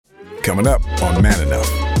Coming up on Man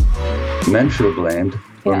Enough. Men feel blamed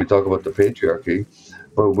when we talk about the patriarchy,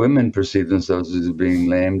 but women perceive themselves as being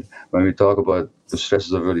blamed when we talk about the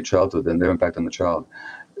stresses of early childhood and their impact on the child.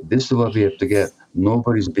 This is what we have to get.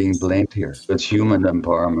 Nobody's being blamed here. It's human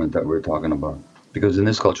empowerment that we're talking about. Because in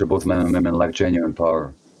this culture, both men and women lack genuine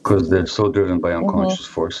power because they're so driven by unconscious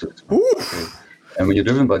forces. Okay? And when you're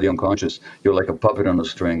driven by the unconscious, you're like a puppet on a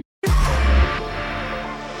string.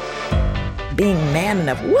 Being man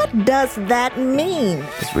enough, what does that mean?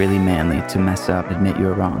 It's really manly to mess up, admit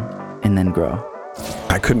you're wrong, and then grow.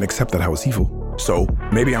 I couldn't accept that I was evil. So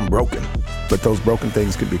maybe I'm broken, but those broken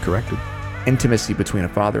things could be corrected. Intimacy between a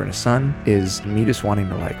father and a son is me just wanting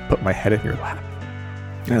to put my head in your lap.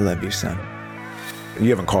 I love you, son. You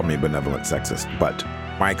haven't called me benevolent sexist, but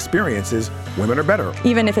my experience is women are better.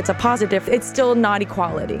 Even if it's a positive, it's still not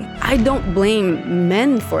equality. I don't blame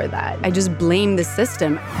men for that. I just blame the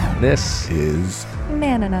system. This is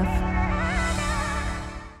Man Enough.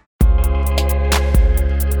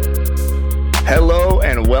 Hello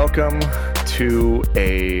and welcome to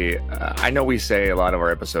I know we say a lot of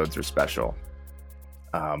our episodes are special,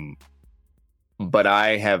 but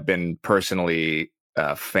I have been personally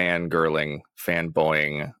fangirling,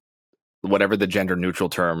 fanboying, whatever the gender neutral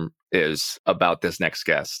term is about this next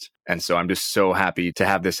guest. And so I'm just so happy to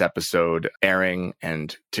have this episode airing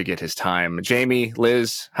and to get his time. Jamie,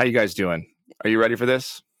 Liz, how you guys doing? Are you ready for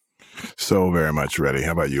this? So very much ready.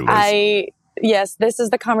 How about you, Liz? Yes, this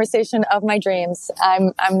is the conversation of my dreams.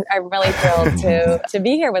 I'm really thrilled to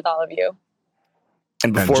be here with all of you.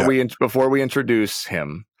 And before we introduce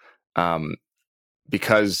him,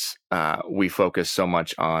 because we focus so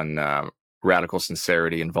much on radical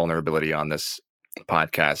sincerity and vulnerability on this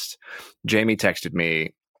podcast, Jamie texted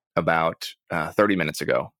me about 30 minutes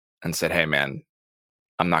ago and said, "Hey man,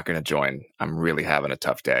 I'm not going to join. I'm really having a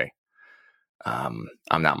tough day. I'm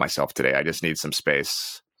not myself today. I just need some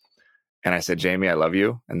space." And I said, "Jamie, I love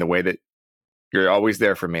you. And the way that you're always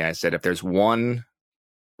there for me," I said, "if there's one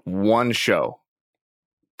show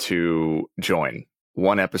to join,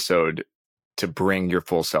 one episode to bring your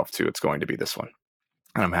full self to, it's going to be this one."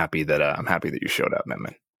 And I'm happy that you showed up, man.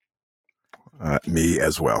 Me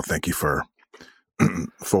as well. Thank you for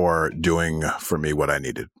doing for me what I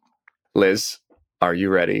needed. Liz, are you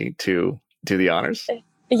ready to do the honors?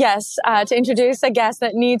 Yes, to introduce a guest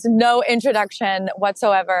that needs no introduction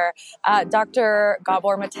whatsoever. Dr.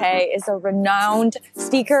 Gabor Maté is a renowned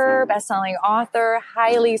speaker, best-selling author,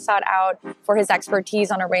 highly sought out for his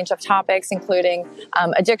expertise on a range of topics, including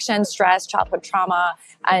addiction, stress, childhood trauma,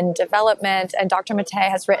 and development. And Dr. Maté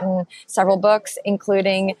has written several books,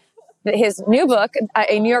 including his new book,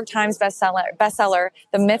 a New York Times bestseller,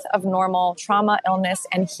 The Myth of Normal: Trauma, Illness,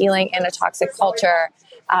 and Healing in a Toxic Culture.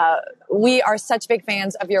 We are such big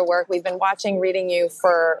fans of your work. We've been reading you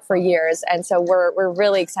for years. And so we're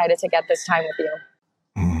really excited to get this time with you.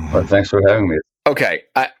 Well, thanks for having me. Okay.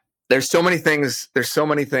 There's so many things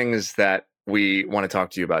that we want to talk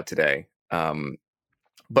to you about today.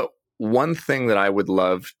 But one thing that I would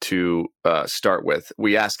love to start with,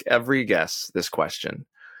 we ask every guest this question.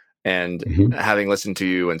 And having listened to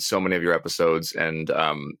you in so many of your episodes, and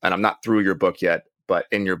I'm not through your book yet, but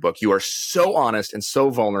in your book, you are so honest and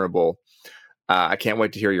so vulnerable. I can't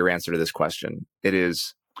wait to hear your answer to this question. It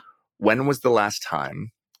is, when was the last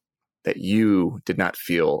time that you did not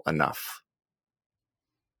feel enough?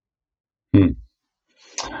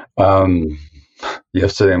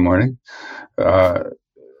 Yesterday morning.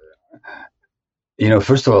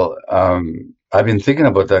 First of all, I've been thinking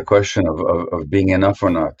about that question of being enough or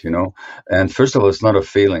not, And first of all, it's not a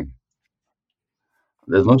feeling.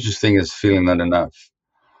 There's no such thing as feeling not enough.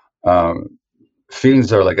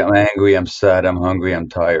 Feelings are like, I'm angry, I'm sad, I'm hungry, I'm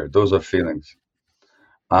tired. Those are feelings.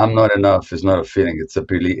 I'm not enough is not a feeling. It's a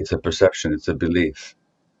belief. It's a perception. It's a belief.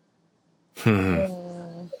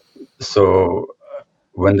 So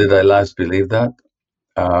when did I last believe that?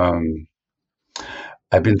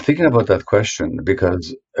 I've been thinking about that question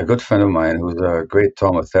because a good friend of mine, who's a great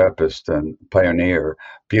trauma therapist and pioneer,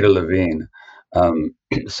 Peter Levine,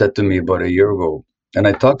 said to me about a year ago, and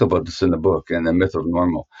I talked about this in the book, in The Myth of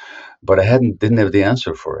Normal, but I didn't have the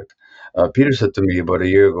answer for it. Peter said to me about a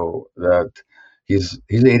year ago that he's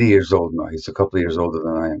 80 years old now. He's a couple of years older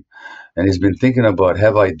than I am. And he's been thinking about,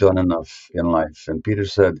 have I done enough in life? And Peter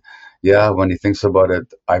said, yeah, when he thinks about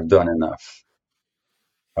it, I've done enough.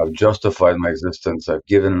 I've justified my existence. I've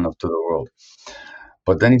given enough to the world.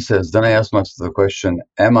 But then he says, then I asked myself the question,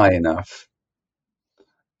 am I enough?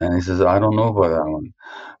 And he says, I don't know about that one.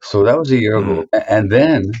 So that was a year ago. And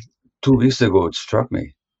then 2 weeks ago, it struck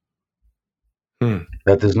me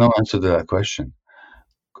that there's no answer to that question.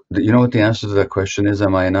 You know what the answer to that question is?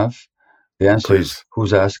 Am I enough? The answer is Please.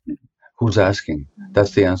 who's asking? Who's asking?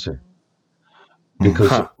 That's the answer. Because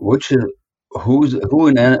Huh. which is who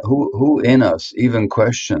in us even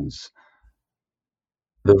questions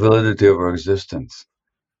the validity of our existence?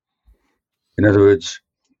 In other words,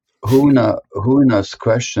 who in us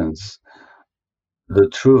questions the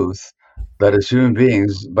truth that as human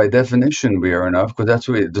beings, by definition, we are enough? Because that's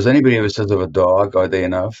what. Does anybody ever says of a dog, are they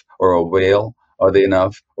enough? Or a whale, are they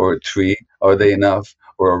enough? Or a tree, are they enough?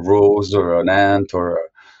 Or a rose, or an ant, or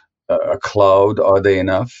a cloud, are they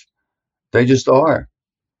enough? They just are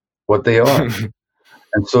what they are.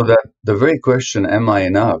 And so that the very question, am I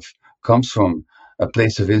enough, comes from a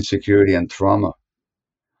place of insecurity and trauma.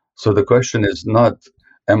 So the question is not,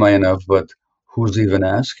 am I enough, but who's even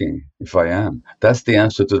asking if I am? That's the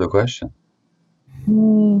answer to the question.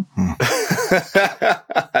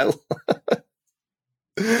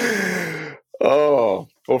 Oh,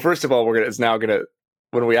 well, first of all, it's now going to,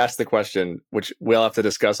 when we ask the question, which we'll have to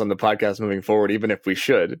discuss on the podcast moving forward, even if we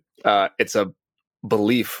should, it's a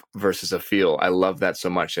belief versus a feel. I love that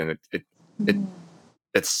so much. And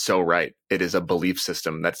it's so right. It is a belief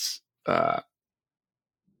system. That's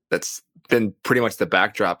been pretty much the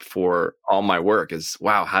backdrop for all my work is,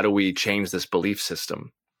 wow, how do we change this belief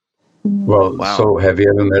system? Well, Wow. so have you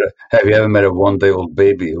ever met a 1-day-old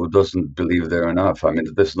baby who doesn't believe they're enough? I mean,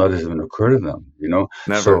 this not even occur to them, you know?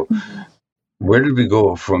 Never. So where did we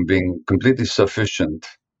go from being completely sufficient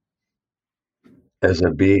as a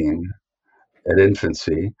being at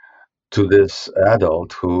infancy to this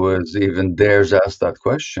adult who is even dares ask that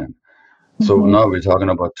question? So now we're talking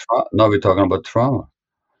about trauma,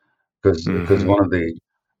 because one of the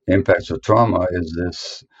impacts of trauma is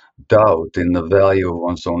this doubt in the value of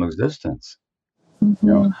one's own existence. You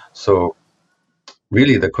know, so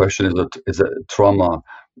really the question is a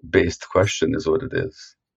trauma-based question, is what it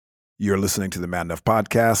is. You're listening to the Man Enough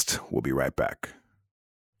Podcast. We'll be right back.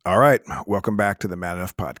 All right. Welcome back to the Man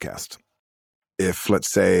Enough Podcast. If,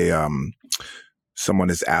 let's say, someone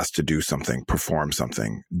is asked to do something, perform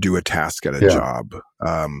something, do a task at a job,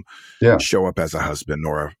 show up as a husband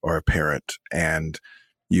or a parent, and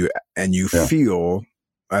you feel,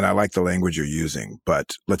 and I like the language you're using,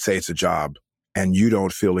 but let's say it's a job and you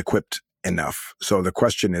don't feel equipped enough. So the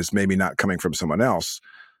question is maybe not coming from someone else's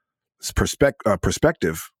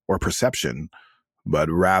perspective or perception, but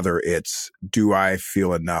rather it's, do I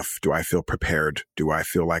feel enough? Do I feel prepared? Do I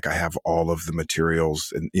feel like I have all of the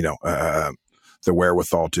materials and, the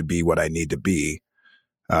wherewithal to be what I need to be?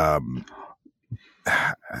 How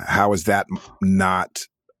is that not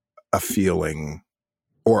a feeling,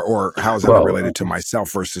 or how is that not related to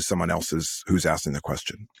myself versus someone else's who's asking the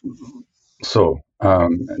question? So,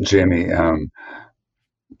 Jamie,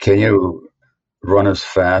 can you run as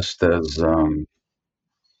fast as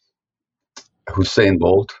Usain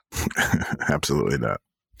Bolt? Absolutely not.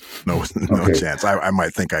 No chance. I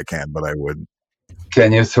might think I can, but I wouldn't.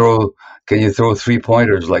 Can you throw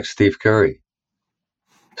 3-pointers like Steph Curry?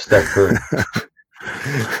 That's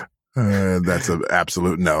an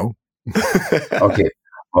absolute no. Okay.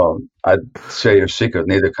 Well, I'd share your secret.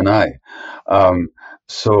 Neither can I.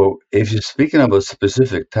 So if you're speaking about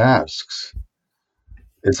specific tasks,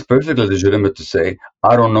 it's perfectly legitimate to say,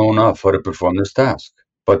 I don't know enough how to perform this task.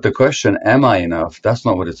 But the question, am I enough? That's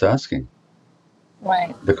not what it's asking.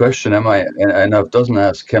 Right. The question, am I enough, doesn't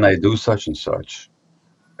ask, can I do such and such?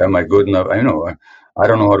 Am I good enough? I don't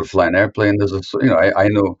know how to fly an airplane. I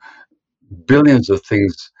know billions of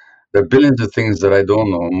things. There are billions of things that I don't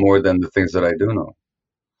know more than the things that I do know.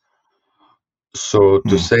 So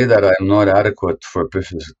to say that I'm not adequate for a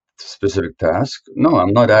specific task, no,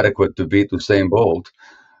 I'm not adequate to beat Usain Bolt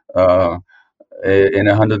in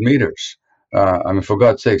 100 meters. I mean, for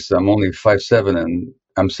God's sakes, I'm only 5'7" and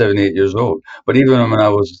I'm 78 years old. But even when I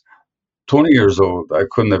was 20 years old, I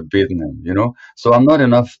couldn't have beaten him, So I'm not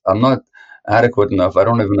enough. I'm not adequate enough. I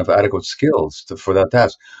don't even have adequate skills for that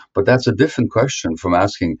task. But that's a different question from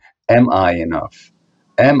asking, am I enough?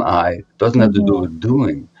 Am I doesn't have to do with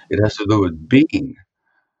doing. It has to do with being.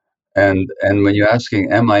 And when you're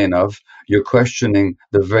asking, am I enough, you're questioning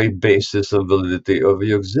the very basis of validity of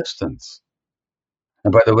your existence.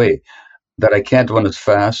 And by the way, that I can't run as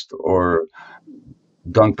fast or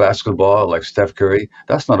dunk basketball like Steph Curry,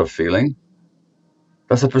 that's not a feeling.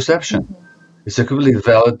 That's a perception. It's a completely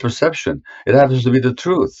valid perception. It happens to be the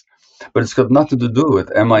truth. But it's got nothing to do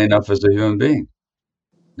with, am I enough as a human being?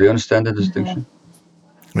 Do you understand the distinction?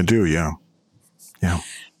 I do, yeah. Yeah.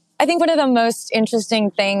 I think one of the most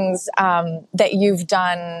interesting things that you've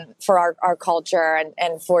done for our culture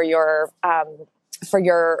and for your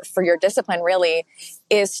discipline really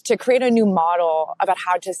is to create a new model about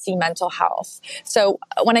how to see mental health. So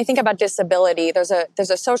when I think about disability, there's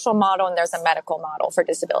a social model and there's a medical model for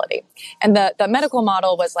disability. And the medical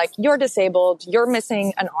model was like, you're disabled, you're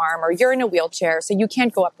missing an arm, or you're in a wheelchair, so you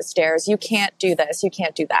can't go up the stairs, you can't do this, you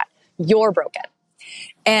can't do that. You're broken.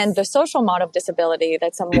 And the social model of disability,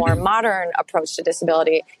 that's a more modern approach to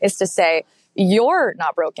disability, is to say, you're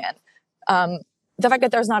not broken. The fact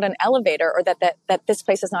that there's not an elevator, or that this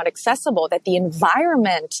place is not accessible, that the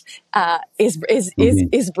environment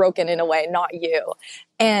is broken in a way, not you.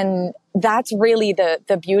 And that's really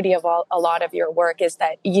the beauty of a lot of your work, is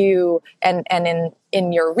that you, and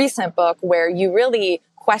in your recent book, where you really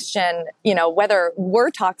question, whether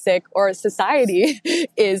we're toxic or society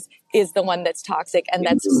is the one that's toxic, and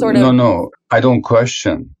that's sort of No, I don't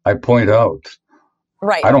question. I point out.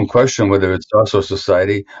 right. I don't question whether it's us or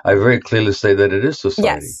society. I very clearly say that it is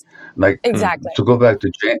society. Yes, Like exactly. to go back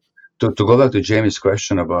to Jamie's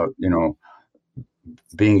question about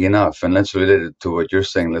being enough, and let's relate it to what you're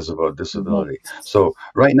saying, Liz, about disability. So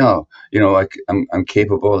right now, I'm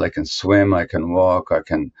capable. I can swim. I can walk. I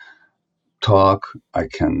can talk. I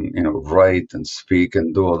can write and speak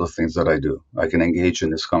and do all the things that I do. I can engage in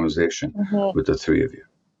this conversation with the three of you.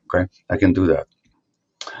 Okay, I can do that.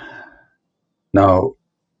 Now,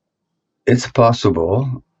 it's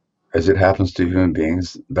possible, as it happens to human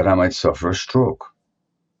beings, that I might suffer a stroke.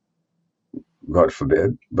 God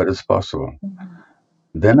forbid, but it's possible.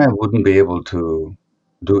 Then I wouldn't be able to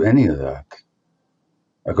do any of that.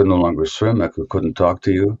 I could no longer swim. I couldn't talk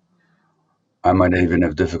to you. I might even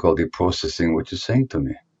have difficulty processing what you're saying to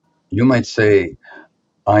me. You might say,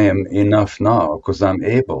 I am enough now because I'm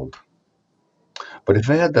abled. But if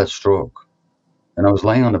I had that stroke and I was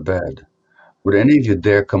lying on a bed, would any of you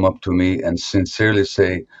dare come up to me and sincerely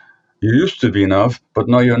say, you used to be enough, but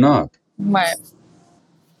now you're not? Right.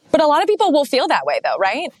 But a lot of people will feel that way, though,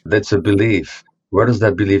 right? That's a belief. Where does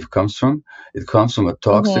that belief comes from? It comes from a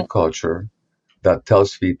toxic culture that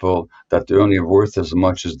tells people that they're only worth as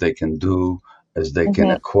much as they can do, as they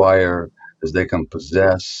can acquire, as they can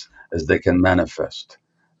possess, as they can manifest.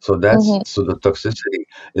 So so the toxicity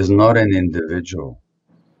is not an individual.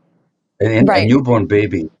 A newborn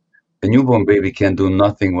baby can do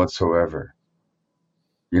nothing whatsoever.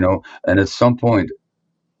 And at some point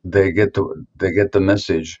they get the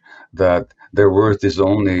message that their worth is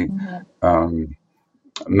only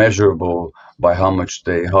measurable by how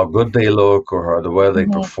good they look, or how well they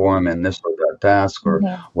perform in this or that task, or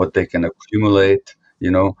what they can accumulate.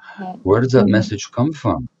 Where does that message come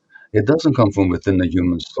from? It doesn't come from within the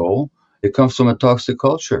human soul. It comes from a toxic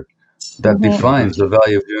culture that defines the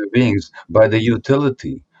value of human beings by their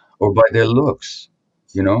utility or by their looks.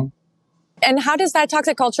 And how does that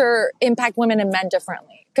toxic culture impact women and men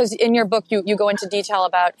differently? Because in your book, you go into detail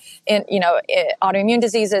about autoimmune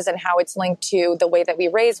diseases and how it's linked to the way that we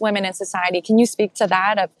raise women in society. Can you speak to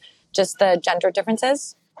that, of just the gender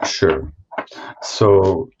differences? Sure.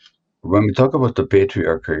 So when we talk about the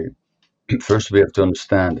patriarchy, first we have to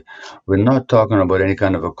understand we're not talking about any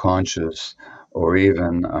kind of a conscious or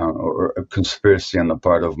even or a conspiracy on the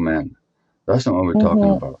part of men. That's not what we're talking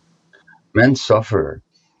about. Men suffer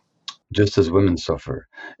just as women suffer.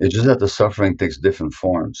 It's just that the suffering takes different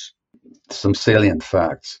forms. Some salient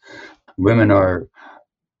facts. Women are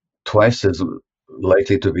twice as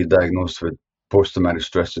likely to be diagnosed with post-traumatic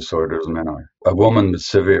stress disorder as men are. A woman with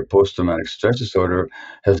severe post-traumatic stress disorder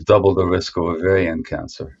has double the risk of ovarian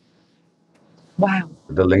cancer. Wow.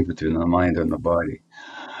 The link between the mind and the body.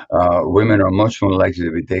 Women are much more likely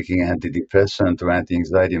to be taking antidepressant or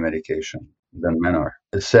anti-anxiety medication than men are.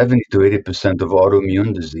 70 to 80% of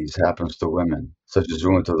autoimmune disease happens to women, such as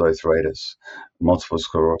rheumatoid arthritis, multiple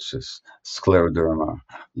sclerosis, scleroderma,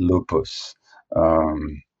 lupus.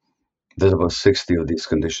 There's about 60 of these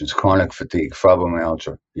conditions: chronic fatigue,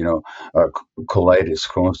 fibromyalgia, colitis,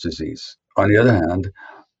 Crohn's disease. On the other hand,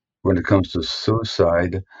 when it comes to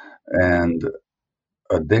suicide and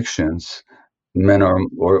addictions, men are,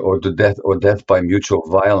 or to death, or death by mutual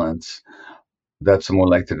violence, that's more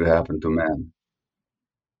likely to happen to men.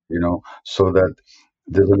 So that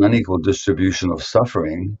there's an unequal distribution of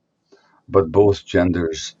suffering, but both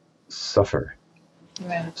genders suffer.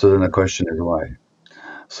 Right. So then the question is why?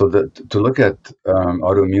 So that to look at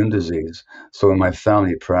autoimmune disease. So in my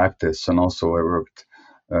family practice, and also I worked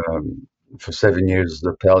for 7 years as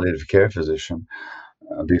a palliative care physician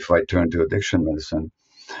before I turned to addiction medicine.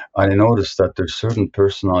 I noticed that there's certain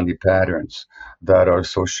personality patterns that are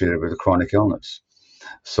associated with chronic illness.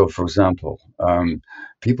 So, for example,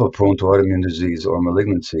 people prone to autoimmune disease or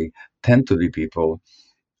malignancy tend to be people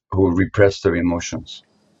who repress their emotions,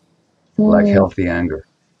 like healthy anger.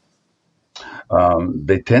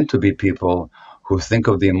 They tend to be people who think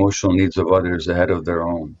of the emotional needs of others ahead of their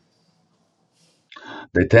own.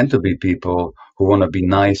 They tend to be people who want to be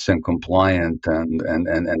nice and compliant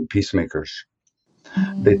and peacemakers.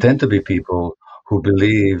 They tend to be people who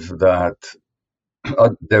believe that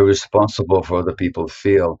they're responsible for other people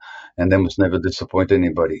feel and they must never disappoint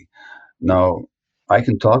anybody. Now, I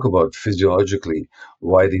can talk about physiologically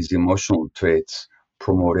why these emotional traits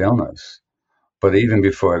promote illness. But even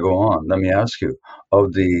before I go on, let me ask you,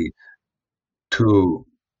 of the two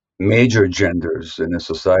major genders in a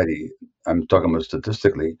society, I'm talking about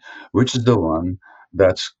statistically, which is the one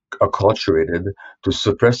that's acculturated to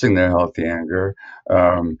suppressing their healthy anger,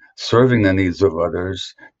 serving the needs of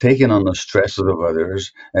others, taking on the stresses of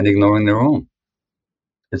others, and ignoring their own?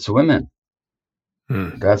 It's women.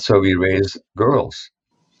 That's how we raise girls.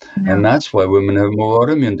 And that's why women have more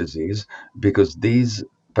autoimmune disease, because these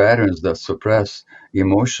patterns that suppress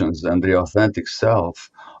emotions and the authentic self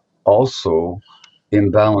also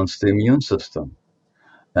imbalance the immune system.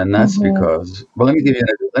 And that's because, well, let me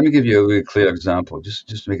give you a really clear example, just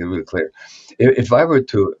to make it really clear. If I were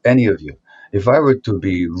to any of you, if I were to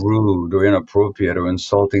be rude or inappropriate or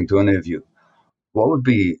insulting to any of you, what would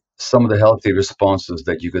be some of the healthy responses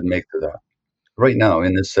that you could make to that right now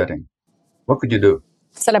in this setting? What could you do?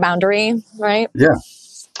 Set a boundary, right? Yeah.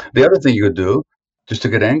 The other thing you could do, just to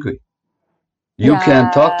get angry. You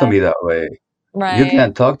can't talk to me that way. You Right.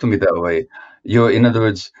 can't talk to me that way. In other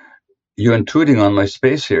words, you're intruding on my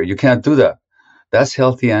space here. You can't do that. That's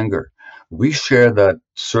healthy anger. We share that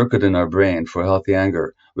circuit in our brain for healthy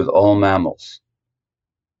anger with all mammals.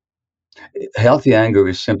 Healthy anger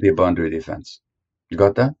is simply a boundary defense. You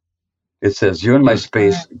got that? It says, you're in my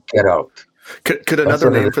space, get out. Could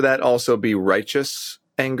another name for that also be righteous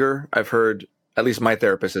anger? I've heard, at least my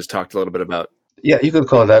therapist has talked a little bit about. Yeah, you could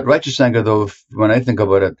call that righteous anger. Though, when I think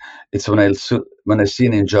about it, it's when I see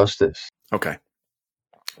an injustice. Okay.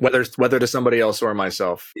 Whether to somebody else or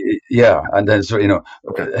myself. Yeah, and then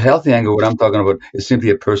healthy anger. What I'm talking about is simply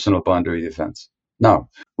a personal boundary defense. Now,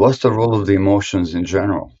 what's the role of the emotions in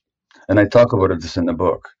general? And I talk about this in the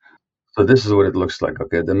book. So this is what it looks like.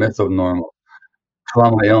 Okay, the myth of normal,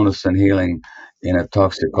 trauma, illness, and healing in a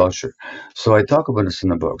toxic culture. So I talk about this in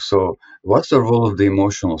the book. So what's the role of the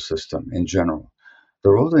emotional system in general? The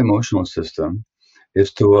role of the emotional system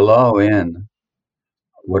is to allow in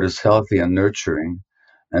what is healthy and nurturing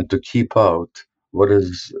and to keep out what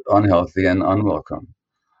is unhealthy and unwelcome.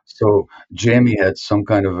 So Jamie had some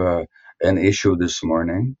kind of an issue this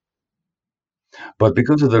morning, but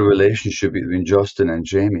because of the relationship between Justin and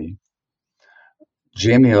Jamie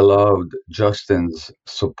allowed Justin's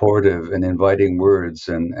supportive and inviting words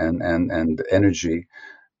and energy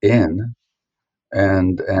in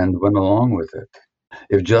and went along with it.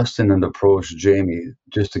 If Justin had approached Jamie,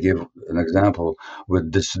 just to give an example, with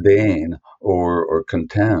disdain or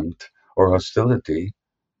contempt or hostility,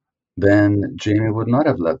 then Jamie would not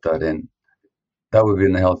have let that in. That would be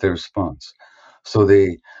a healthy response. So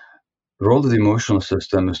the role of the emotional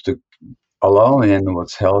system is to allow in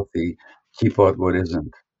what's healthy, keep out what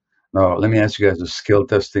isn't. Now, let me ask you guys a skill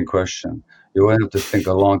testing question. You won't have to think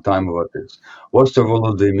a long time about this. What's the role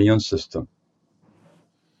of the immune system?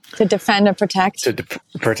 To defend and protect. To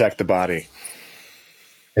protect the body.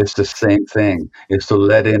 It's the same thing. It's to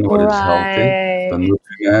let in what is healthy, the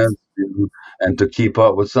nutrients, and to keep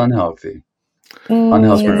out what's unhealthy.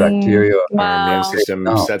 Unhealthy bacteria. Our immune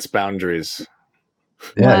system sets boundaries.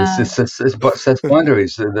 Yeah, it sets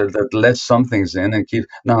boundaries that lets some things in and keep.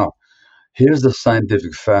 Now, here's the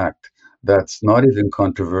scientific fact that's not even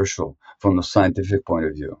controversial from the scientific point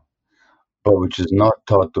of view, but which is not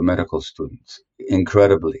taught to medical students,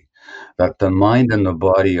 incredibly, that the mind and the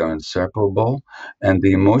body are inseparable, and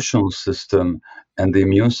the emotional system and the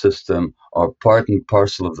immune system are part and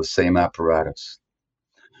parcel of the same apparatus.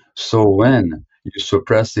 So when you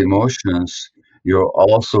suppress the emotions, you're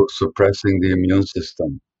also suppressing the immune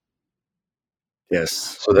system.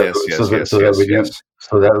 Yes. So that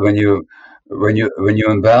when you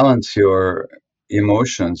imbalance your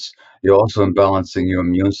emotions, you're also imbalancing your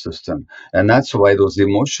immune system, and that's why those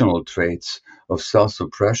emotional traits of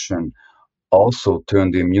self-suppression also turn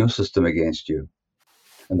the immune system against you.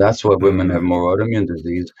 And that's why women have more autoimmune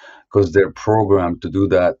disease, because they're programmed to do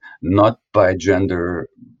that, not by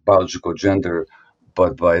biological gender,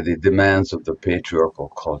 but by the demands of the patriarchal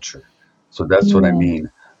culture. So that's what I mean,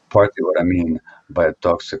 partly what I mean by a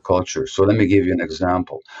toxic culture. So let me give you an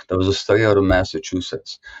example. There was a study out of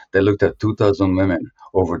Massachusetts. They looked at 2,000 women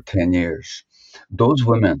over 10 years. Those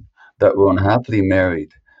women that were unhappily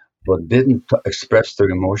married but didn't express their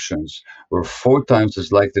emotions were 4 times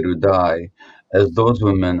as likely to die as those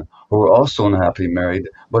women who were also unhappily married,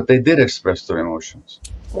 but they did express their emotions.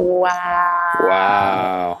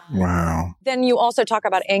 Wow. Wow. Then you also talk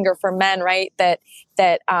about anger for men, right? That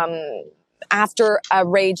after a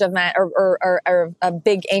rage event or a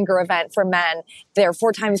big anger event for men, they're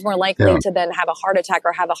 4 times more likely to then have a heart attack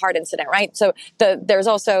or have a heart incident, right? So there's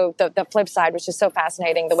also the flip side, which is so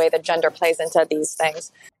fascinating, the way that gender plays into these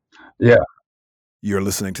things. Yeah. You're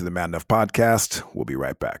listening to the Man Enough Podcast. We'll be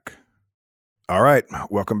right back. All right.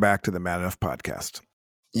 Welcome back to the Man Enough Podcast.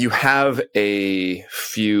 You have a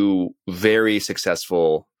few very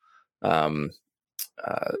successful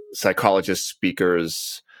psychologist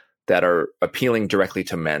speakers that are appealing directly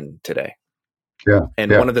to men today. Yeah.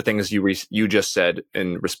 And one of the things you just said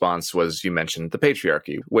in response was you mentioned the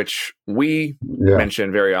patriarchy, which we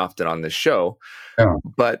mention very often on this show. Yeah.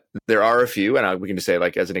 But there are a few, and we can just say,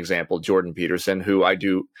 like, as an example, Jordan Peterson, who I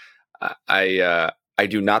do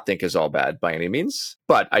not think is all bad by any means,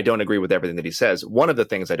 but I don't agree with everything that he says. One of the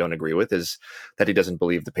things I don't agree with is that he doesn't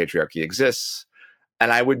believe the patriarchy exists.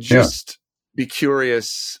 And I would just be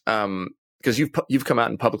curious, because you've come out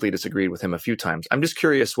and publicly disagreed with him a few times. I'm just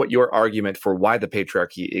curious what your argument for why the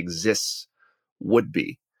patriarchy exists would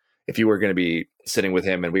be if you were going to be sitting with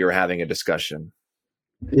him and we were having a discussion.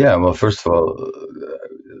 Yeah, well, first of all,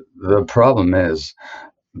 the problem is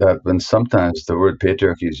that when sometimes the word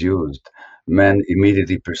patriarchy is used, men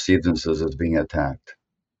immediately perceive themselves as being attacked.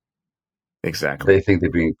 Exactly. They think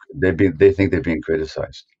they're being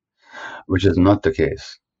criticized, which is not the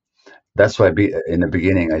case. That's why in the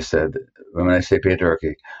beginning I said, when I say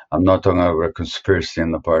patriarchy, I'm not talking about a conspiracy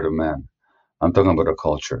on the part of man. I'm talking about a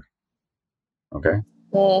culture. Okay?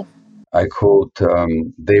 I quote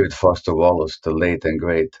David Foster Wallace, the late and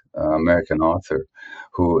great American author,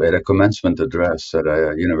 who at a commencement address at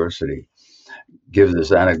a university gives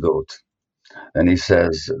this anecdote. And he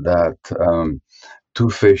says that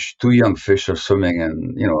two young fish are swimming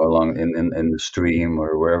along in the stream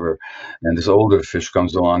or wherever, and this older fish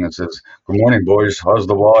comes along and says, "Good morning, boys. How's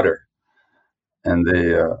the water?" And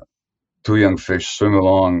the two young fish swim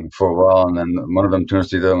along for a while, and then one of them turns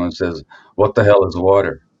to the other one and says, "What the hell is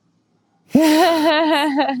water?"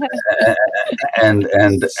 and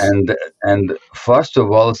Foster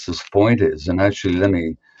Wallace's point is, and actually let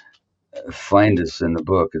me find this in the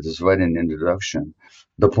book. It is right in the introduction.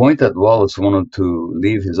 The point that Wallace wanted to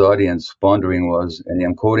leave his audience pondering was, and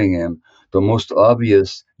I'm quoting him, "The most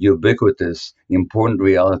obvious, ubiquitous, important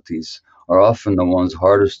realities are often the ones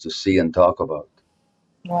hardest to see and talk about."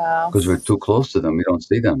 Wow. Because we're too close to them, we don't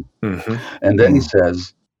see them. Mm-hmm. And then he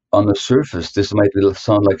says, on the surface, this might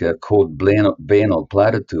sound like a quote banal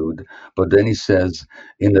platitude, but then he says,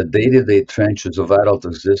 in the day-to-day trenches of adult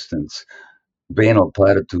existence, banal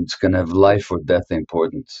platitudes can have life or death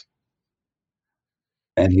importance.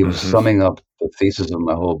 And he was summing up the thesis of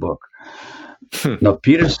my whole book. Now,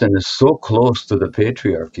 Peterson is so close to the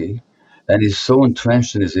patriarchy, and he's so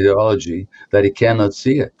entrenched in his ideology that he cannot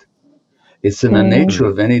see it. It's in the nature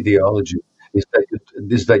of any ideology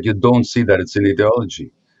is that you don't see that it's an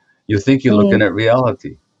ideology. You think you're looking at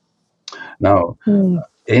reality. Now,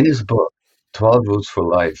 in his book, 12 Rules for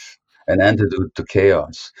Life, An Antidote to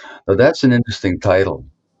Chaos. Now, that's an interesting title.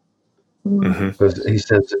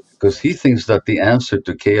 Because he thinks that the answer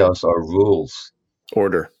to chaos are rules.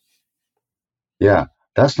 Order. Yeah,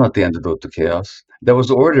 that's not the antidote to chaos. There was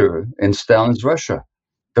order in Stalin's Russia.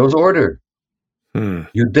 There was order.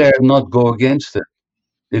 You dared not go against it.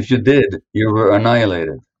 If you did, you were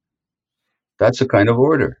annihilated. That's a kind of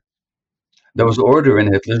order. There was order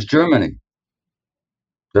in Hitler's Germany.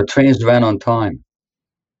 The trains ran on time.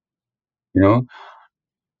 You know,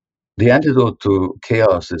 the antidote to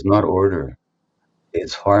chaos is not order,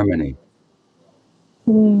 it's harmony.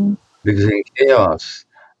 Because in chaos,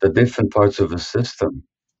 the different parts of a system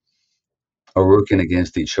are working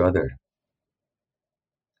against each other.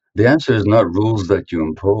 The answer is not rules that you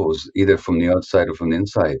impose, either from the outside or from the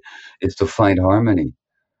inside. It's to find harmony.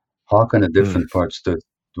 How can the different parts to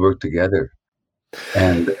work together?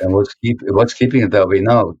 And what's keeping it that way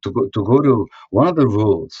now? To go to one of the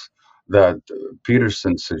rules that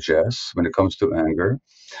Peterson suggests when it comes to anger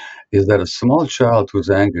is that a small child who's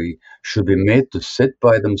angry should be made to sit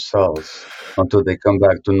by themselves until they come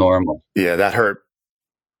back to normal. Yeah, that hurt.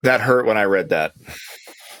 That hurt when I read that.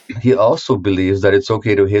 He also believes that it's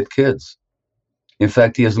okay to hit kids. In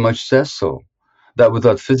fact, he as much says so, that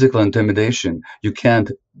without physical intimidation, you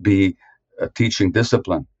can't be teaching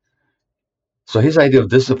discipline. So his idea of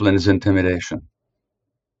discipline is intimidation.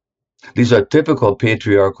 These are typical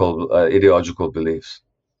patriarchal ideological beliefs.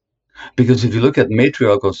 Because if you look at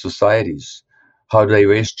matriarchal societies, how do they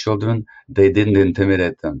raise children? They didn't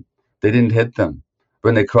intimidate them. They didn't hit them.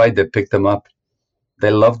 When they cried, they picked them up.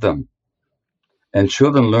 They loved them. And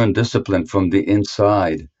children learn discipline from the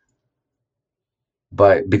inside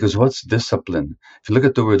because what's discipline? If you look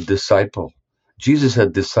at the word disciple, Jesus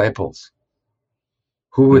had disciples.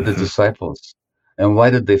 Who were the disciples? And why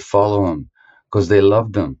did they follow him? Because they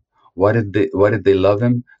loved him. Why did they love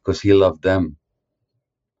him? Because he loved them.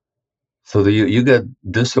 So you get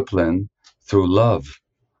discipline through love,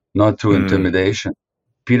 not through intimidation.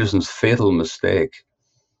 Peterson's fatal mistake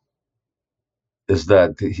is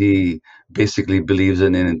that he basically believes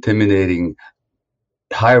in an intimidating,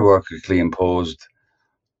 hierarchically imposed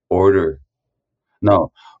order.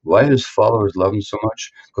 Now, why his followers love him so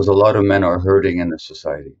much? Because a lot of men are hurting in this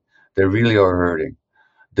society. They really are hurting.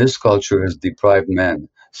 This culture has deprived men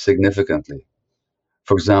significantly.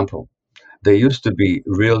 For example, there used to be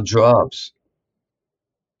real jobs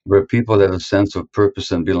where people had a sense of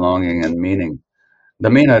purpose and belonging and meaning. They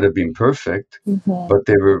may not have been perfect, but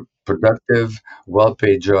they were productive,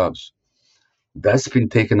 well-paid jobs. That's been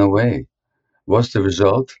taken away. What's the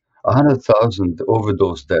result? 100,000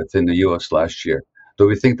 overdose deaths in the US last year. Do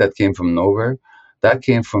we think that came from nowhere? That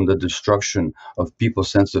came from the destruction of people's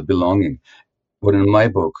sense of belonging. What in my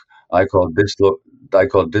book I call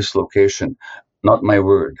dislocation, not my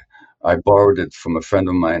word. I borrowed it from a friend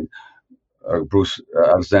of mine, Bruce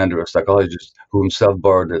Alexander, a psychologist, who himself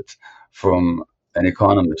borrowed it from an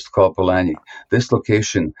economist called Polanyi.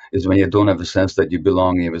 Dislocation is when you don't have a sense that you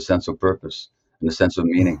belong, you have a sense of purpose and a sense of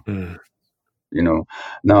meaning.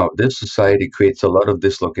 Now this society creates a lot of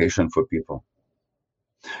dislocation for people.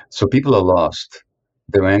 So people are lost.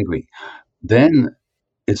 They're angry. Then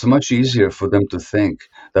it's much easier for them to think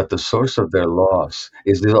that the source of their loss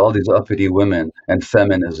is all these uppity women and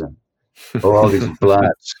feminism, or all these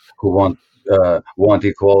blacks who want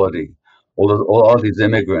equality, all these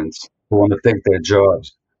immigrants who want to take their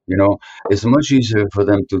jobs. It's much easier for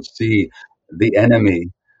them to see the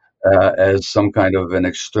enemy as some kind of an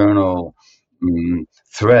external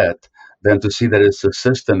threat than to see that it's the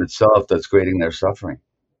system itself that's creating their suffering.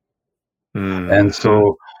 And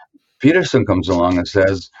so Peterson comes along and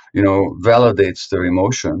says, validates their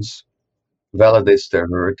emotions, validates their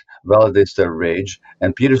hurt, validates their rage,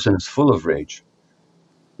 and Peterson is full of rage.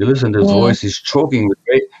 You listen to his voice; he's choking with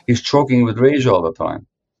rage. He's choking with rage all the time.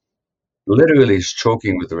 Literally, he's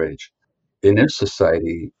choking with rage. In this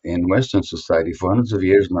society, in Western society, for hundreds of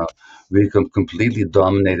years now, we become completely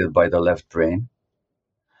dominated by the left brain,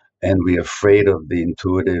 and we're afraid of the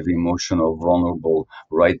intuitive, emotional, vulnerable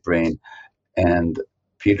right brain. And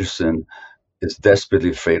Peterson is desperately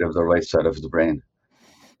afraid of the right side of his brain.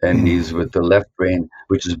 And he's with the left brain,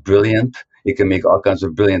 which is brilliant. He can make all kinds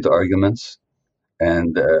of brilliant arguments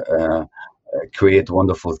and create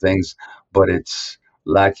wonderful things, but it's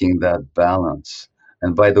lacking that balance.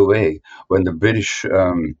 And by the way, when the British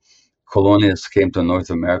colonialists came to North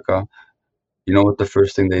America, you know what the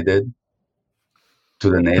first thing they did to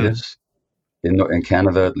the natives, in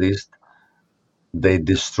Canada at least? They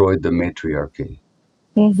destroyed the matriarchy.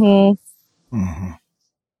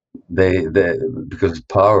 They because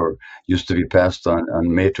power used to be passed on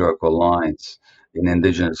matriarchal lines in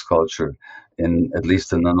indigenous culture, at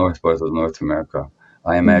least in the north part of North America.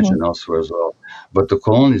 I imagine elsewhere as well. But the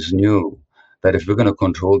colonists knew that if we're going to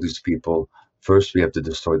control these people, first we have to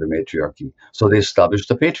destroy the matriarchy. So they established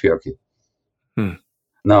the patriarchy.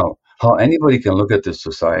 Now, how anybody can look at this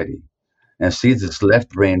society and see this left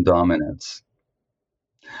brain dominance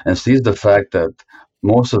and sees the fact that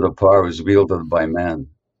most of the power is wielded by men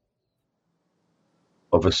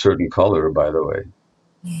of a certain color, by the way.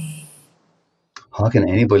 How can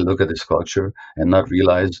anybody look at this culture and not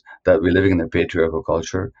realize that we're living in a patriarchal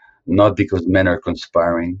culture? Not because men are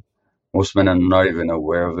conspiring. Most men are not even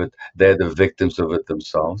aware of it. They're the victims of it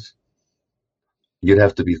themselves. You'd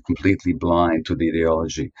have to be completely blind to the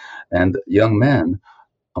ideology. And young men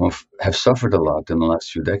have suffered a lot in the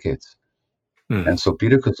last few decades. And so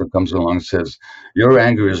Peterson comes along and says, your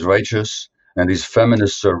anger is righteous, and these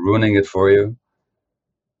feminists are ruining it for you.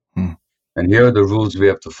 And here are the rules we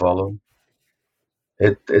have to follow.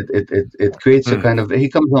 It creates a kind of, he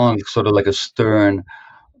comes along sort of like a stern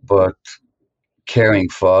but caring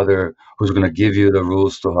father who's going to give you the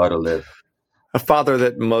rules to how to live. A father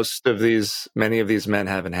that many of these men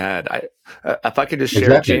haven't had. If I could just share,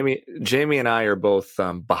 exactly. Jamie and I are both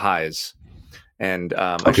Baha'is, and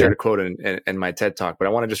I shared a quote in my TED talk, but I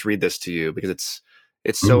want to just read this to you because it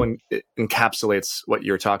encapsulates what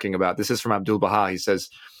you're talking about. This is from Abdul Baha. He says,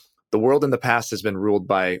 "The world in the past has been ruled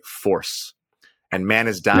by force, and man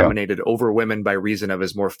is dominated over women by reason of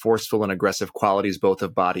his more forceful and aggressive qualities, both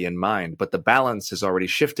of body and mind. But the balance is already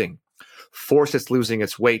shifting. force is losing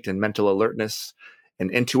its weight in mental alertness and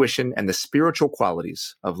intuition, and the spiritual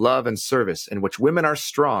qualities of love and service in which women are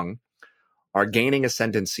strong are gaining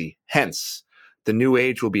ascendancy. Hence, the new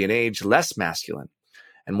age will be an age less masculine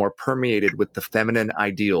and more permeated with the feminine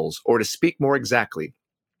ideals, or to speak more exactly,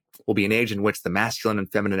 will be an age in which the masculine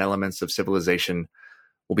and feminine elements of civilization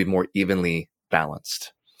will be more evenly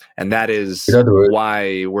balanced. And that is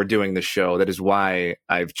why we're doing the show. That is why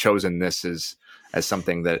I've chosen this as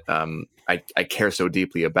something that I care so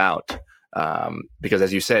deeply about. Because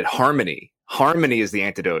as you said, harmony is the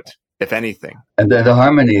antidote, if anything. And the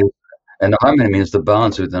harmony means the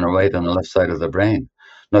balance within the right and the left side of the brain.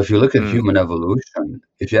 Now, if you look at human evolution,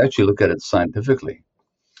 if you actually look at it scientifically,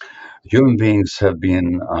 human beings have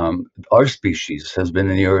been, our species has been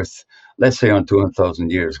in the earth, let's say on 200,000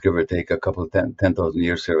 years, give or take a couple of 10,000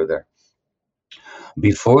 years here or there.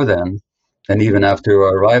 Before then, and even after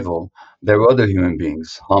our arrival, there were other human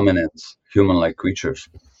beings, hominids, human-like creatures,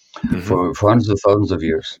 for hundreds of thousands of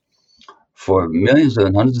years. For millions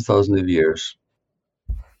and hundreds of thousands of years,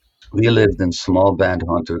 we lived in small band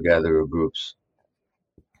hunter-gatherer groups.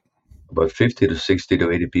 About 50 to 60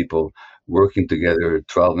 to 80 people working together,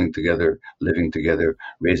 traveling together, living together,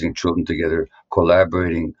 raising children together,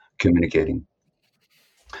 collaborating, communicating.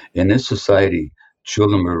 In this society,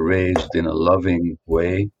 children were raised in a loving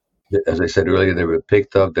way. As I said earlier, they were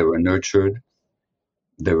picked up, they were nurtured,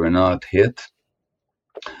 they were not hit,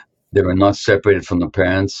 they were not separated from the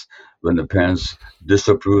parents when the parents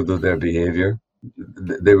disapproved of their behavior.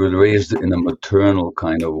 They were raised in a maternal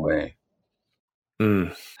kind of way.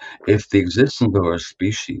 If the existence of our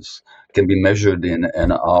species can be measured in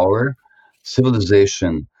an hour,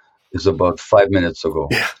 civilization is about 5 minutes ago.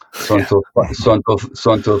 Yeah. Until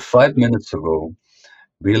 5 minutes ago,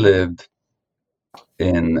 we lived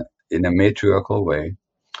in a matriarchal way,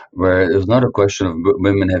 where it was not a question of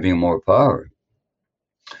women having more power.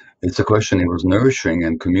 It's a question it was nourishing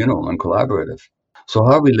and communal and collaborative. So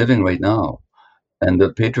how are we living right now? And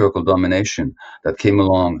the patriarchal domination that came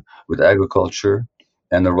along with agriculture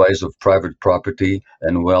and the rise of private property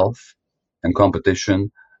and wealth and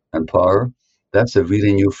competition and power, that's a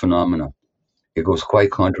really new phenomenon. It goes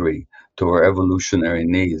quite contrary to our evolutionary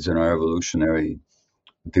needs and our evolutionary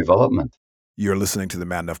development. You're listening to the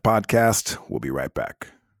Man Enough Podcast. We'll be right back.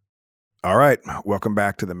 All right. Welcome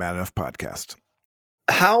back to the Man Enough Podcast.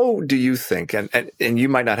 How do you think, and you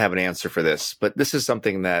might not have an answer for this, but this is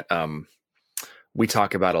something that we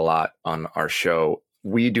talk about a lot on our show.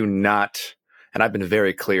 We do not, and I've been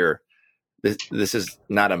very clear, this is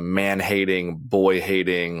not a man-hating,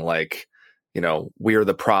 boy-hating, we're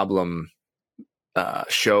the problem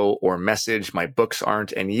show or message. My books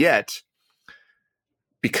aren't. And yet,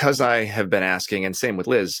 because I have been asking, and same with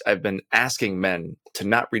Liz, I've been asking men to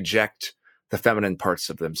not reject the feminine parts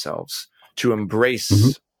of themselves, to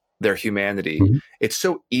embrace their humanity. It's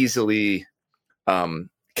so easily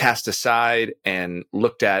cast aside and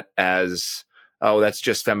looked at as, oh, that's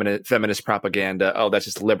just feminist propaganda. Oh, that's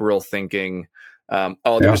just liberal thinking. They're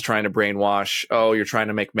just trying to brainwash. Oh, you're trying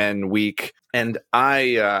to make men weak. And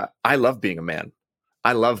I love being a man.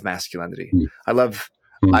 I love masculinity. I love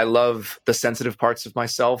the sensitive parts of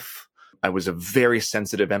myself. I was a very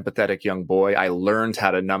sensitive, empathetic young boy. I learned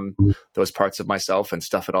how to numb those parts of myself and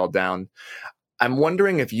stuff it all down. I'm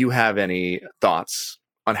wondering if you have any thoughts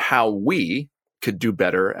on how we could do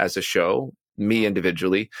better as a show, me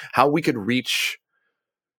individually, how we could reach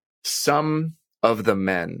some of the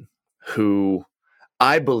men who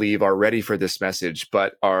I believe are ready for this message,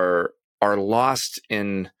 but are lost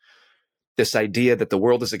in this idea that the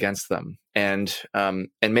world is against them, and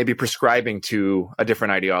maybe prescribing to a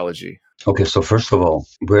different ideology. Okay, so first of all,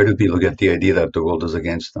 where do people get the idea that the world is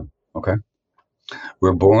against them? Okay,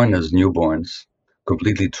 we're born as newborns,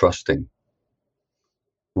 completely trusting.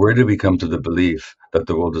 Where do we come to the belief that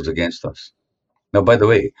the world is against us? Now, by the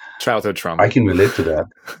way, childhood trauma. I can relate to that.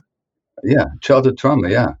 Yeah, childhood trauma.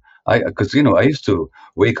 Yeah, because I used to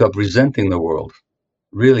wake up resenting the world.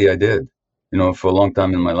 Really, I did. For a long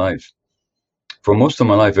time in my life. For most of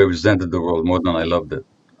my life, I resented the world more than I loved it.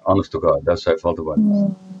 Honest to God, that's how I felt about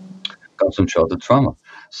it. Comes from childhood trauma.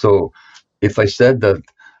 So if I said that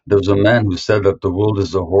there was a man who said that the world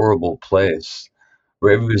is a horrible place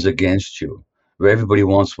where everybody's against you, where everybody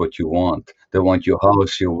wants what you want. They want your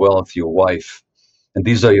house, your wealth, your wife, and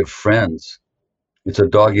these are your friends. It's a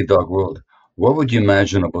dog-eat-dog world. What would you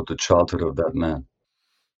imagine about the childhood of that man?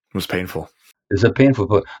 It was painful. It's a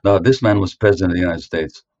painful. Now, this man was president of the United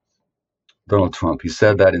States. Donald Trump. He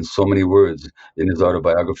said that in so many words in his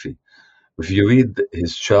autobiography. If you read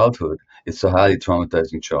his childhood, it's a highly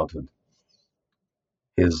traumatizing childhood.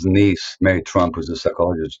 His niece, Mary Trump, who's a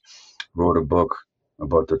psychologist, wrote a book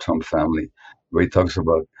about the Trump family where he talks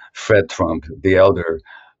about Fred Trump, the elder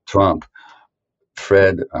Trump.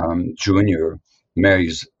 Fred Jr.,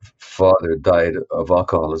 Mary's father, died of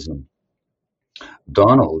alcoholism.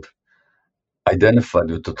 Donald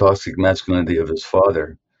identified with the toxic masculinity of his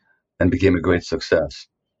father and became a great success.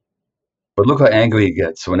 But look how angry he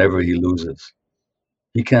gets whenever he loses.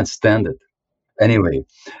 He can't stand it. Anyway,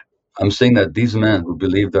 I'm saying that these men who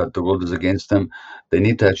believe that the world is against them, they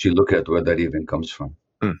need to actually look at where that even comes from.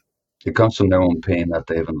 Hmm. It comes from their own pain that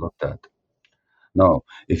they haven't looked at. Now,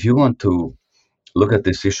 if you want to look at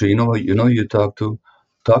this issue, you know what? You know who you talk to?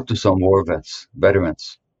 Talk to some war vets,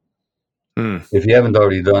 veterans. If you haven't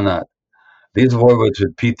already done that, these war vets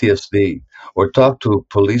with PTSD, or talk to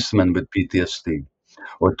policemen with PTSD,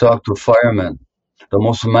 or talk to firemen, the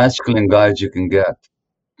most masculine guys you can get.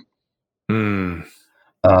 Um,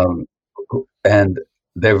 and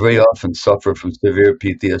they very often suffer from severe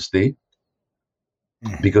PTSD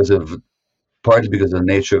partly because of the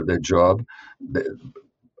nature of their job.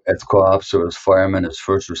 As cops or as firemen, as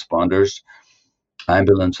first responders,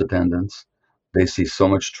 ambulance attendants, they see so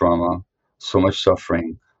much trauma, so much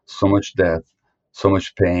suffering, so much death, so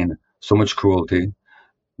much pain, so much cruelty.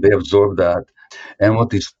 They absorb that. And what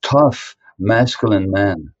these tough, masculine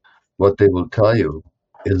men, what they will tell you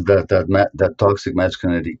is that toxic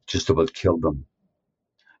masculinity just about killed them.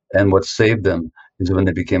 And what saved them is when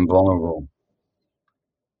they became vulnerable.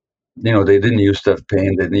 They didn't used to have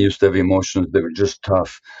pain, they didn't used to have emotions, they were just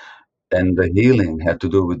tough. And the healing had to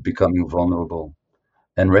do with becoming vulnerable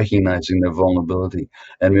and recognizing their vulnerability.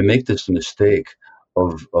 And we make this mistake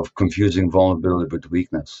of confusing vulnerability with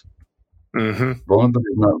weakness.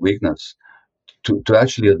 Vulnerability is not weakness. To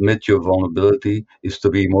actually admit your vulnerability is to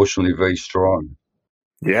be emotionally very strong.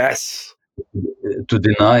 Yes. To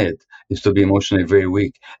deny it is to be emotionally very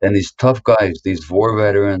weak. And these tough guys, these war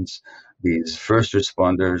veterans, these first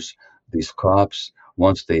responders, these cops,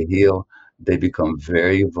 once they heal, they become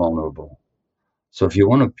very vulnerable. So if you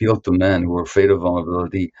want to appeal to men who are afraid of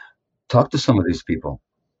vulnerability, talk to some of these people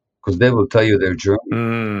because they will tell you their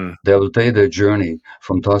journey. They will tell you their journey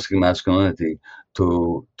from toxic masculinity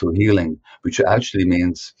to healing, which actually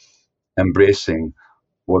means embracing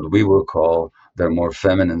what we will call their more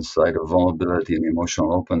feminine side of vulnerability and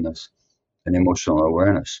emotional openness and emotional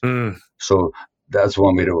awareness. So that's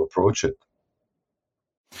one way to approach it.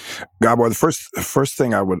 Gabor, the first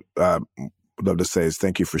thing I would love to say is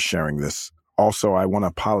thank you for sharing this. Also, I want to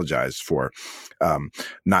apologize for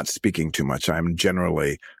not speaking too much. I'm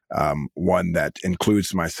generally one that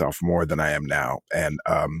includes myself more than I am now, and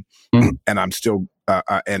I'm still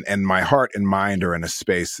and my heart and mind are in a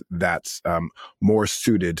space that's more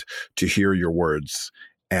suited to hear your words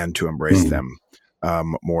and to embrace them,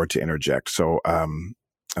 more to interject. So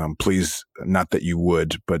please, not that you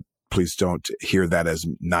would, but please don't hear that as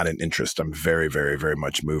not an interest. I'm very, very, very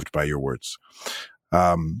much moved by your words.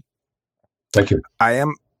 Thank you. I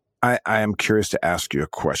am curious to ask you a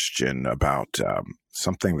question about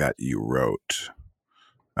something that you wrote,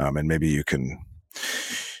 and maybe you can.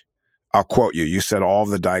 I'll quote you. You said all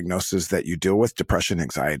the diagnoses that you deal with, depression,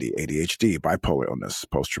 anxiety, ADHD, bipolar illness,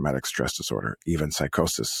 post-traumatic stress disorder, even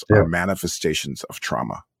psychosis, are manifestations of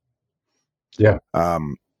trauma. Yeah.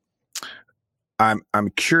 I'm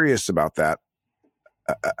curious about that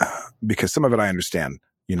because some of it I understand.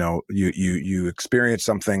 You experience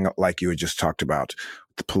something like you had just talked about,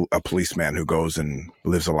 a policeman who goes and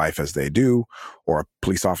lives a life as they do, or a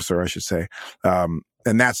police officer, I should say. And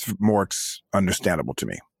that's more understandable to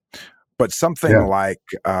me. But something like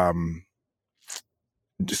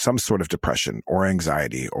some sort of depression or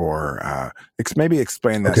anxiety, or maybe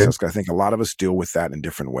explain that, Siska. I think a lot of us deal with that in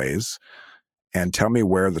different ways. And tell me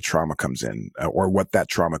where the trauma comes in, or what that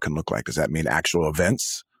trauma can look like. Does that mean actual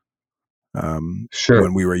events? Sure.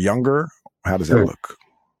 When we were younger, how does that look?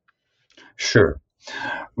 Sure.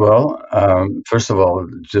 Well, first of all,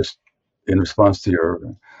 just in response to your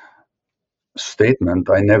statement,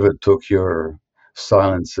 I never took your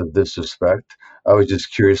silence as disrespect. I was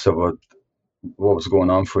just curious about what was going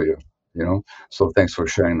on for you, So thanks for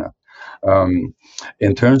sharing that.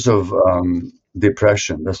 In terms of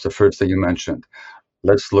depression, that's the first thing you mentioned.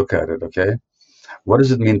 Let's look at it, okay? What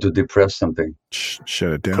does it mean to depress something?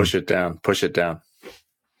 Shut it down. Push it down. Push it down.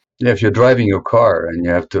 Yeah, if you're driving your car and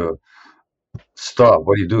you have to stop,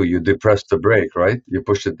 what do? You depress the brake, right? You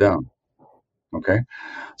push it down. Okay.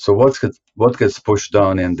 So what gets pushed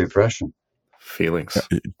down in depression? Feelings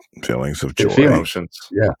of joy. Emotions.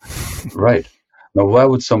 Yeah, right. Now, why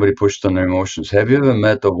would somebody push down their emotions? Have you ever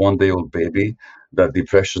met a 1-day-old baby that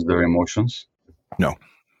depresses their emotions? No.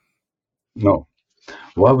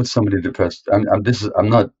 Why would somebody depress? I'm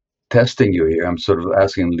not testing you here. I'm sort of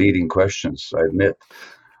asking leading questions, I admit.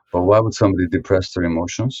 But why would somebody depress their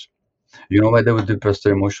emotions? You know why they would depress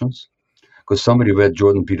their emotions? Because somebody read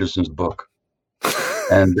Jordan Peterson's book,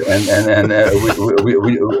 and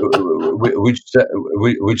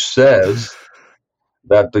which says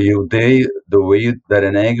that the way that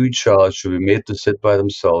an angry child should be made to sit by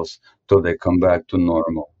themselves till they come back to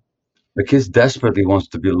normal. The kid desperately wants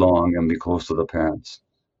to belong and be close to the parents.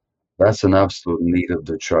 That's an absolute need of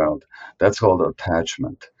the child. That's called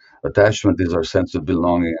attachment. Attachment is our sense of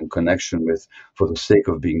belonging and connection with for the sake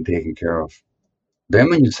of being taken care of. Then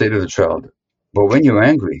when you say to the child, but when you're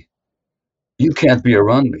angry, you can't be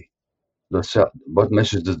around me. What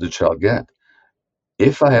message does the child get?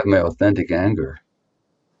 If I have my authentic anger,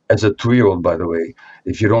 as a 2-year-old, by the way,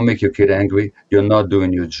 if you don't make your kid angry, you're not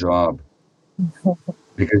doing your job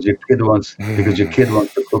because your kid wants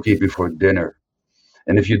a cookie before dinner.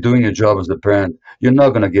 And if you're doing your job as a parent, you're not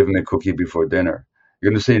going to give him a cookie before dinner.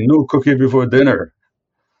 You're going to say no cookie before dinner.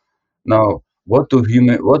 Now, what do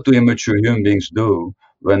immature human beings do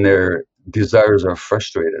when their desires are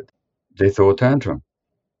frustrated? They throw a tantrum.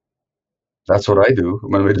 That's what I do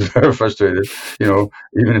when my desires are frustrated.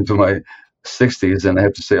 Even into my 60s, and I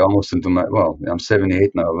have to say almost into I'm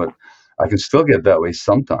 78 now, but I can still get that way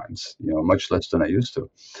sometimes. Much less than I used to.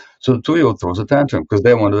 So the 2-year-old throws a tantrum because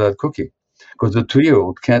they wanted that cookie. Because the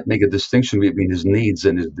 2-year-old can't make a distinction between his needs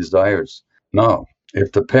and his desires. Now,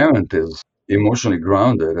 if the parent is emotionally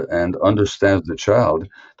grounded and understands the child,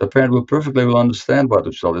 the parent will perfectly well understand why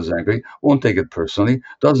the child is angry, won't take it personally,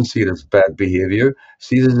 doesn't see it as bad behavior,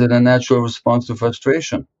 sees it as a natural response to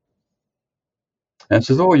frustration. And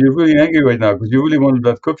says, oh, you're really angry right now because you really wanted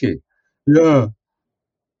that cookie. Yeah.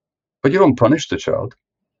 But you don't punish the child.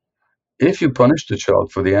 If you punish the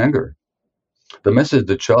child for the anger, the message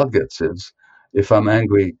the child gets is, if I'm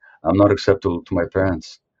angry, I'm not acceptable to my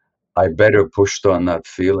parents. I better push on that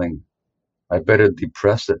feeling. I better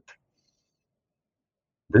depress it.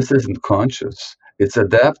 This isn't conscious. It's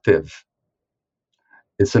adaptive.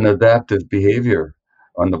 It's an adaptive behavior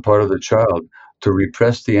on the part of the child to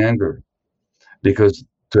repress the anger, because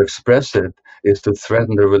to express it is to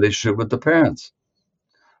threaten the relationship with the parents.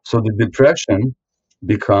 So the depression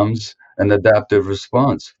becomes an adaptive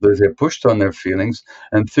response. They're pushed on their feelings,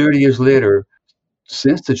 and 30 years later,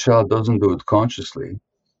 since the child doesn't do it consciously,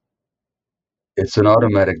 it's an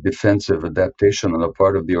automatic defensive adaptation on the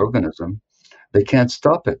part of the organism. They can't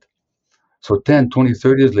stop it. So 10, 20,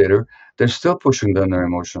 30 years later, they're still pushing down their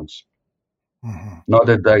emotions. Mm-hmm. Now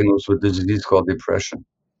they're diagnosed with a disease called depression.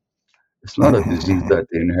 It's not a disease that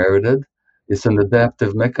they inherited. It's an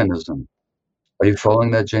adaptive mechanism. Are you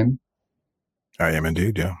following that, Jamie? I am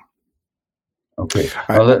indeed, yeah. Okay.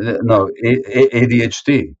 Now,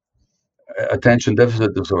 ADHD, attention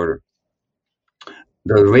deficit disorder,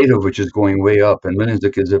 the rate of which is going way up, and millions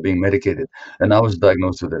of kids are being medicated. And I was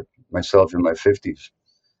diagnosed with it myself in my 50s.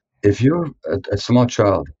 If you're a small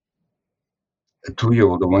child, a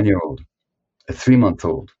 2-year-old, a 1-year-old, a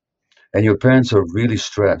 3-month-old, and your parents are really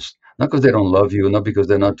stressed, not because they don't love you, not because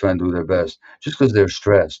they're not trying to do their best, just because they're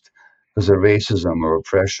stressed, because of racism or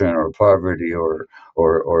oppression or poverty or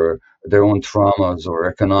their own traumas or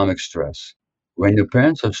economic stress. When your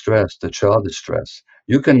parents are stressed, the child is stressed.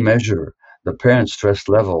 You can measure the parent's stress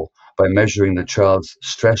level by measuring the child's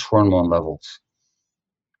stress hormone levels.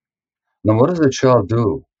 Now, what does the child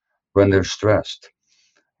do when they're stressed?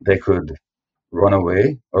 They could run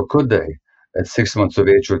away, or could they, at 6 months of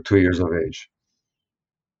age or 2 years of age?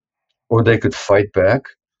 Or they could fight back,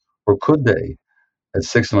 or could they, at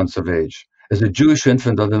 6 months of age? As a Jewish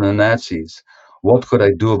infant under the Nazis, what could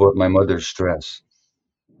I do about my mother's stress?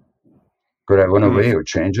 Could I run away or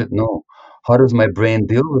change it? No. How does my brain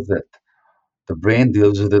deal with it? The brain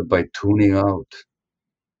deals with it by tuning out,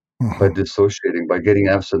 by dissociating, by getting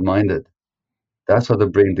absent-minded. That's how the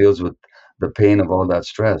brain deals with the pain of all that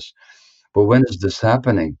stress. But when is this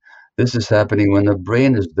happening? This is happening when the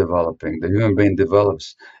brain is developing. The human brain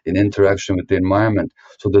develops in interaction with the environment.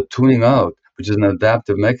 So the tuning out, which is an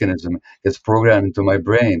adaptive mechanism, gets programmed into my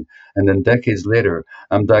brain. And then decades later,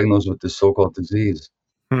 I'm diagnosed with this so-called disease.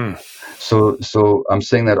 So I'm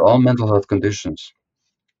saying that all mental health conditions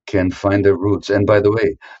can find their roots. And by the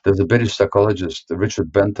way, there's a British psychologist,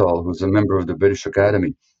 Richard Bentall, who's a member of the British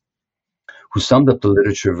Academy, who summed up the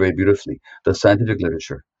literature very beautifully, the scientific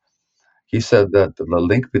literature. He said that the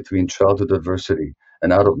link between childhood adversity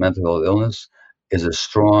and adult mental health illness is as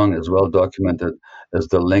strong, as well documented as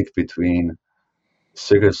the link between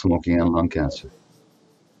cigarette smoking and lung cancer.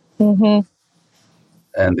 Mm-hmm.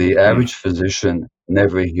 And the average physician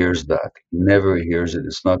never hears that, never hears it.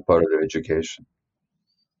 It's not part of their education.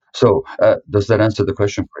 So does that answer the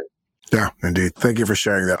question for you? Yeah, indeed. Thank you for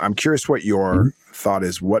sharing that. I'm curious what your thought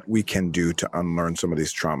is, what we can do to unlearn some of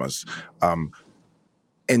these traumas.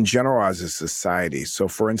 In general, as a society. So,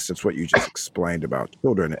 for instance, what you just explained about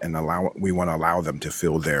children, and we want to allow them to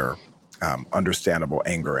feel their understandable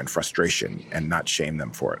anger and frustration, and not shame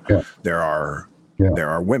them for it. Yeah. There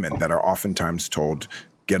are women that are oftentimes told,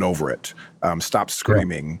 "Get over it, stop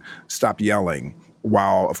screaming, stop yelling,"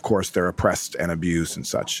 while of course they're oppressed and abused and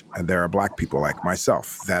such. And there are Black people like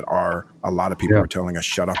myself that are, a lot of people are telling us,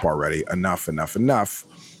 "Shut up already, enough, enough, enough,"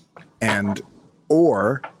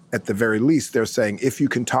 or at the very least, they're saying, if you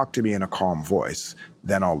can talk to me in a calm voice,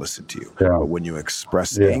 then I'll listen to you. But when you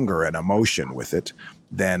express anger and emotion with it,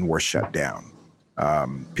 then we're shut down.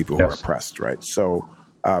 People who are oppressed, right? So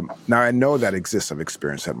now I know that exists. I've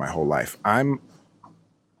experienced that my whole life. I'm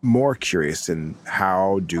more curious in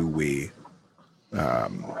how do we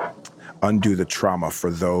undo the trauma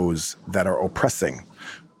for those that are oppressing,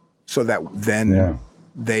 so that then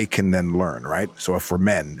they can then learn, right? So if we're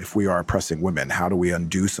men, if we are oppressing women, how do we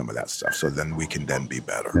undo some of that stuff so then we can then be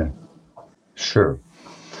better? Yeah. Sure.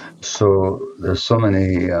 So there's so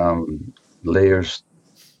many layers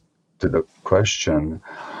to the question,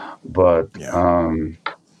 but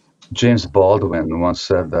James Baldwin once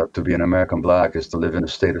said that to be an American Black is to live in a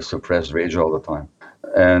state of suppressed rage all the time.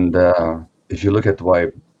 And if you look at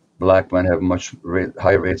why Black men have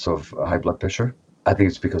high rates of high blood pressure, I think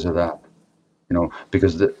it's because of that.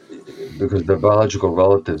 Because the biological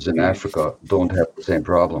relatives in Africa don't have the same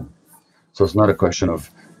problem. So it's not a question of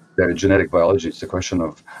their genetic biology; it's a question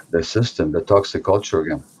of the system, the toxic culture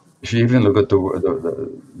again. If you even look at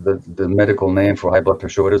the medical name for high blood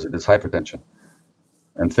pressure, what is it? It's hypertension.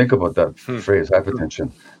 And think about that phrase,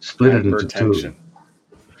 hypertension. Split it into two.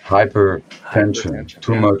 Hypertension,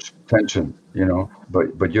 too much tension.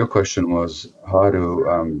 But your question was how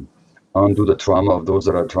to undo the trauma of those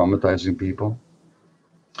that are traumatizing people.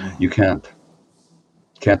 You can't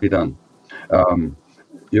be done.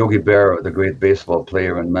 Yogi Berra, the great baseball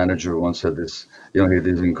player and manager, once said this. He had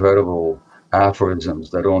these incredible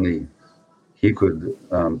aphorisms that only he could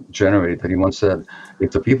generate. And he once said,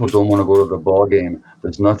 "If the people don't want to go to the ball game,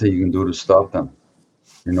 there's nothing you can do to stop them."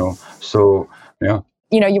 So yeah.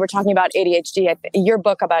 You were talking about ADHD. Your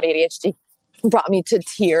book about ADHD brought me to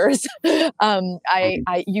tears.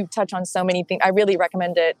 You touch on so many things. I really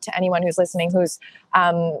recommend it to anyone who's listening. Who's,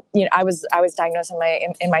 I was diagnosed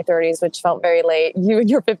in my 30s, which felt very late. You in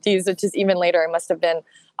your 50s, which is even later. It must have been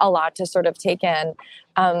a lot to sort of take in.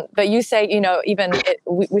 But you say,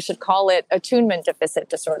 we should call it attunement deficit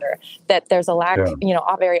disorder. That there's a lack.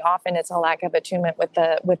 Very often it's a lack of attunement with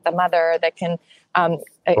the mother that can,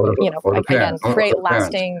 create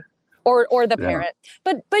lasting. Or the parent,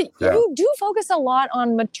 but you do focus a lot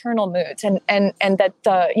on maternal moods, and that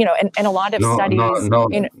and a lot of studies. No.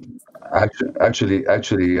 Actually,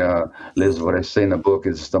 Liz, what I say in the book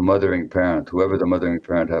is the mothering parent, whoever the mothering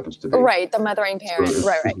parent happens to be. Right, the mothering parent. So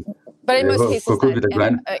right. But in most cases, could be the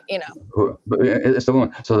it's the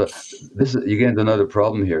woman. So you get into another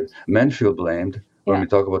problem here. Men feel blamed when we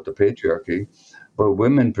talk about the patriarchy. But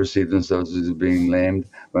women perceive themselves as being blamed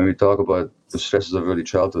when we talk about the stresses of early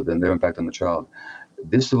childhood and their impact on the child.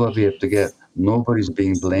 This is what we have to get. Nobody's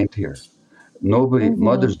being blamed here.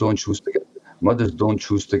 Mothers don't choose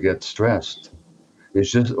to get stressed.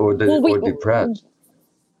 It's just or depressed.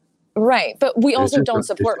 Right, but we also don't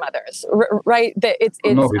support mothers, right?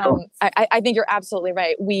 No, we don't. I think you're absolutely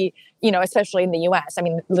right. We, especially in the U.S., I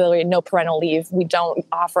mean, literally no parental leave. We don't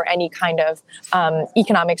offer any kind of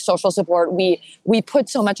economic, social support. We put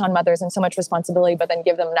so much on mothers and so much responsibility, but then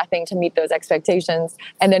give them nothing to meet those expectations.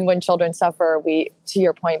 And then when children suffer, we, to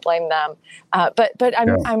your point, blame them. But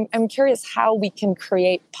I'm curious how we can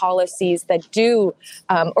create policies that do,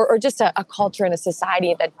 or just a culture and a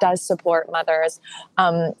society that does support mothers.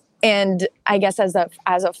 And I guess as a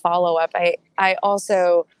follow-up, I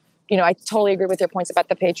also, I totally agree with your points about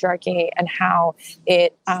the patriarchy and how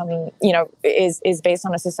it, is based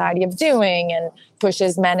on a society of doing and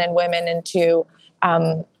pushes men and women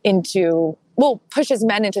pushes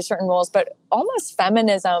men into certain roles, but almost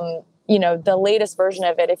feminism, the latest version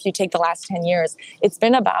of it, if you take the last 10 years, it's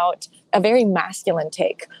been about a very masculine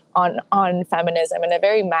take on feminism and a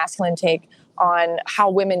very masculine take on how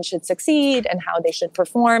women should succeed and how they should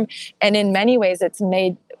perform. And in many ways, it's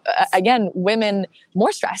made, again, women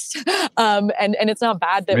more stressed. And it's not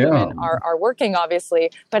bad that women are working,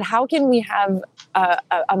 obviously, but how can we have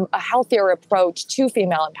a healthier approach to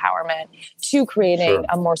female empowerment, to creating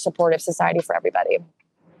a more supportive society for everybody?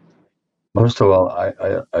 First of all,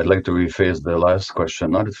 I'd like to rephrase the last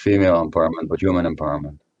question, not female empowerment, but human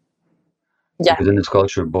empowerment. Yeah. Because in this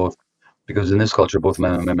culture, both Because in this culture, both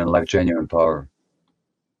men and women lack genuine power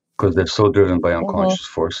because they're so driven by unconscious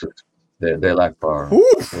forces. They lack power.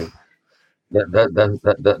 Oof. Okay,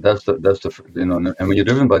 that's the and when you're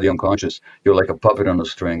driven by the unconscious, you're like a puppet on a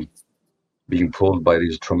string, being pulled by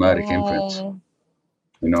these traumatic imprints.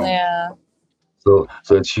 You know, Yeah. so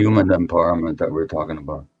it's human empowerment that we're talking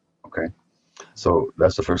about. Okay, so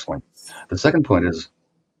that's the first point. The second point is,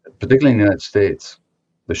 particularly in the United States,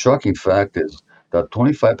 the shocking fact is that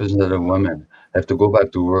 25% of women have to go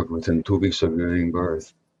back to work within 2 weeks of giving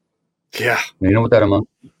birth. Yeah. And you know what that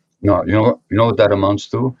amounts? No, you know what that amounts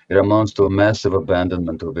to? It amounts to a massive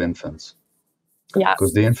abandonment of infants because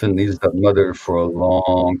Yes. the infant needs that mother for a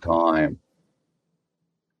long time.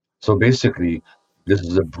 So basically, this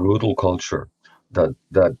is a brutal culture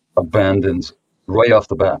that abandons right off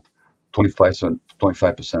the bat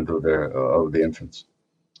 25% of the infants.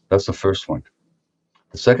 That's the first point.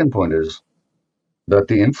 The second point is that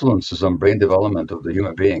the influences on brain development of the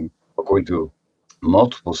human being, according to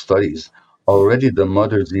multiple studies, already the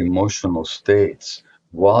mother's emotional states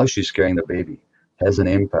while she's carrying the baby has an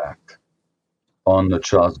impact on the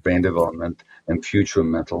child's brain development and future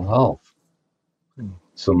mental health.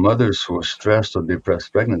 So mothers who are stressed or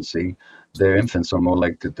depressed pregnancy, their infants are more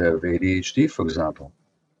likely to have ADHD, for example,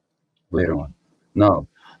 later on. Now,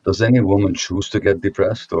 does any woman choose to get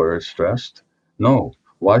depressed or stressed? No.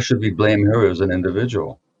 Why should we blame her as an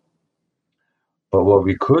individual? But what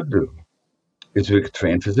we could do is we could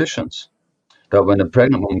train physicians that when a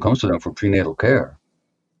pregnant woman comes to them for prenatal care,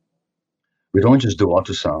 we don't just do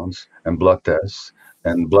ultrasounds and blood tests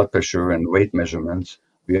and blood pressure and weight measurements.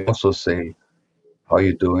 We also say, how are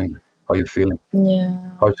you doing? How are you feeling?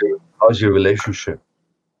 Yeah. How's your relationship?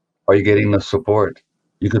 Are you getting the support?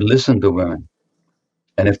 You could listen to women.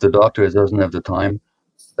 And if the doctor doesn't have the time,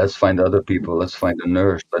 let's find other people. Let's find a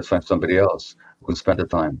nurse. Let's find somebody else who can spend the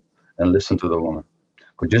time and listen to the woman.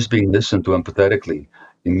 Because just being listened to empathetically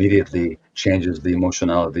immediately changes the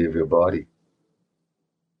emotionality of your body.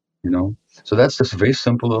 You know? So that's just a very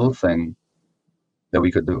simple little thing that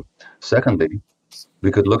we could do. Secondly,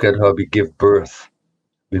 we could look at how we give birth.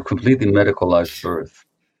 We've completely medicalized birth.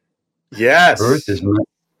 Yes. Birth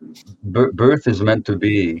is meant to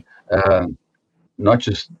be not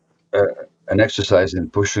just an exercise in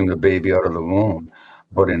pushing the baby out of the womb,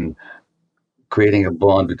 but in creating a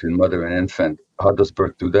bond between mother and infant. How does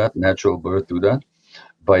birth do that? Natural birth do that?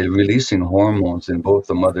 By releasing hormones in both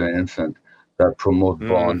the mother and infant that promote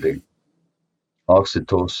bonding,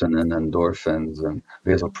 oxytocin and endorphins and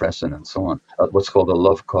vasopressin and so on. What's called a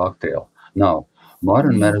love cocktail. Now,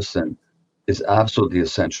 modern medicine is absolutely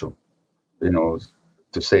essential,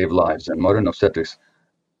 to save lives, and modern obstetrics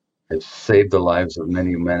has saved the lives of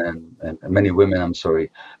many men and many women,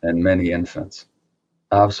 and many infants.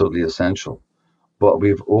 Absolutely essential. But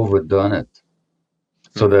we've overdone it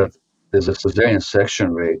so that there's a cesarean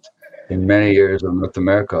section rate in many areas of North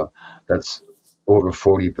America that's over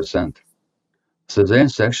 40%.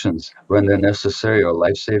 Cesarean sections, when they're necessary, are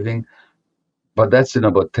life-saving, but that's in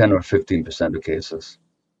about 10 or 15% of cases.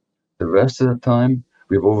 The rest of the time,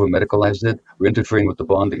 we've over-medicalized it. We're interfering with the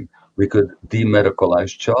bonding. We could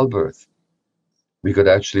demedicalize childbirth. We could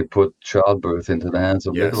actually put childbirth into the hands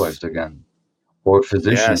of midwives again, or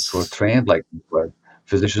physicians who are trained like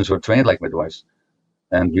midwives.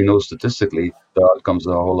 And we know statistically the outcomes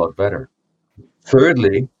are a whole lot better.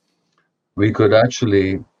 Thirdly, we could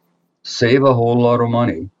actually save a whole lot of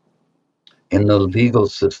money in the legal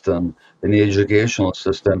system, in the educational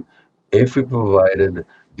system, if we provided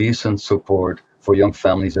decent support for young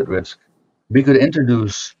families at risk. We could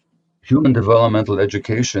introduce human developmental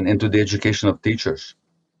education into the education of teachers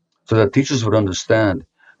so that teachers would understand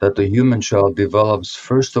that the human child develops,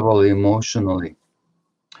 first of all, emotionally,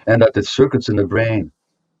 and that the circuits in the brain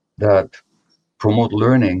that promote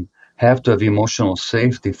learning have to have emotional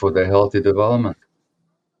safety for their healthy development.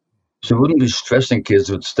 So we wouldn't be stressing kids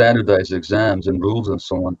with standardized exams and rules and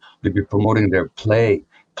so on. We'd be promoting their play.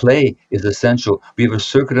 Play is essential. We have a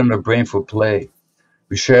circuit in our brain for play.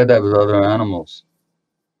 We share that with other animals.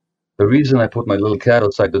 The reason I put my little cat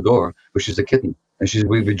outside the door, which is a kitten, and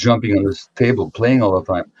we'd be jumping on this table, playing all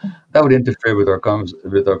the time, that would interfere with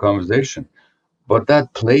our conversation. But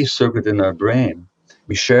that play circuit in our brain,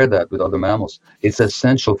 we share that with other mammals. It's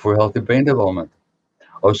essential for healthy brain development.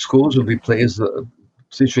 Our schools will be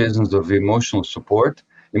situations of emotional support,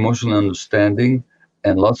 emotional understanding,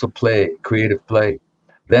 and lots of play, creative play.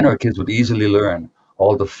 Then our kids would easily learn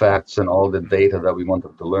all the facts and all the data that we want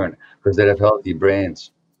them to learn because they have healthy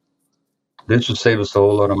brains. This would save us a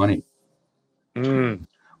whole lot of money.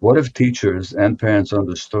 What if teachers and parents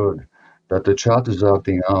understood that the child is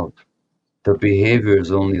acting out The behavior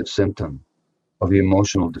is only a symptom of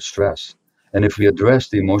emotional distress. And if we address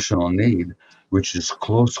the emotional need, which is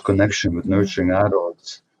close connection with nurturing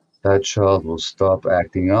adults, that child will stop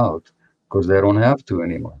acting out because they don't have to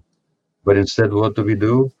anymore. But instead, what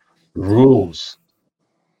do? Rules.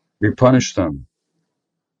 We punish them.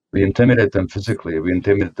 We intimidate them physically. We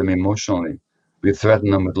intimidate them emotionally. We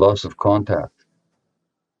threaten them with loss of contact,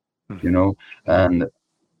 And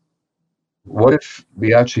what if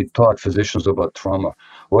we actually taught physicians about trauma?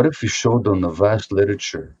 What if we showed them the vast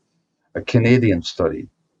literature, a Canadian study?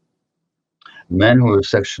 Men who are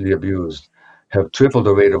sexually abused have triple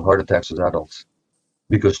the rate of heart attacks as adults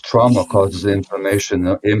because trauma causes inflammation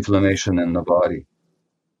in the body.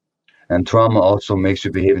 And trauma also makes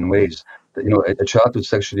you behave in ways that, a child who's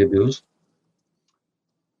sexually abused,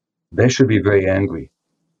 they should be very angry.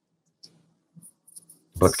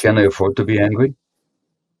 But can they afford to be angry?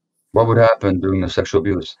 What would happen during the sexual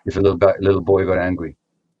abuse if a little boy got angry?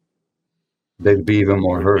 They'd be even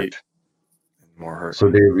more hurt. So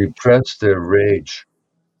they repress their rage.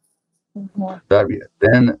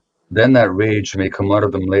 Then that rage may come out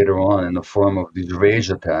of them later on in the form of these rage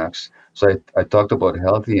attacks. So I talked about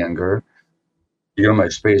healthy anger. You're my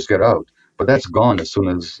space, get out. But that's gone as soon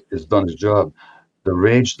as it's done its job. The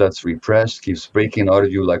rage that's repressed keeps breaking out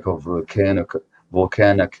of you like a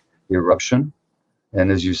volcanic eruption. And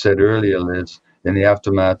as you said earlier, Liz, in the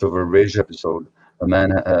aftermath of a rage episode,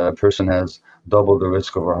 a person has double the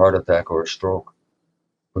risk of a heart attack or a stroke.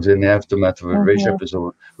 Because in the aftermath of a rage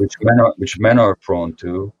episode, which men are prone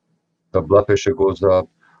to, the blood pressure goes up,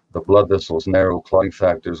 the blood vessels narrow, clotting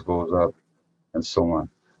factors goes up, and so on.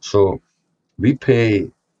 So we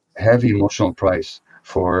pay heavy emotional price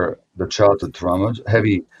for the childhood trauma,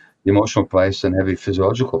 heavy emotional price and heavy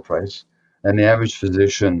physiological price. And the average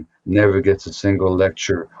physician never gets a single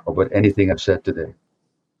lecture about anything I've said today.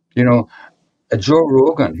 Joe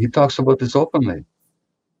Rogan, he talks about this openly.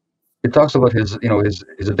 He talks about his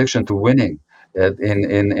addiction to winning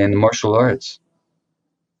in martial arts.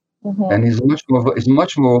 And he's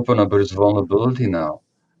much more open about his vulnerability now.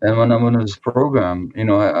 And when I'm on his program,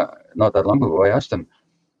 not that long ago, I asked him,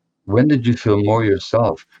 when did you feel more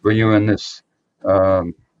yourself? Were you in this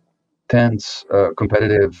tense,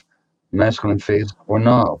 competitive, masculine phase, or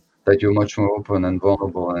now that you're much more open and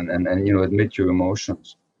vulnerable and admit your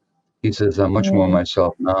emotions? He says, I'm much more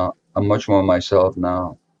myself now. I'm much more myself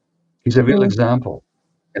now. He's a real example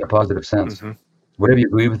in a positive sense. Whatever you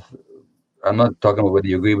agree with, I'm not talking about whether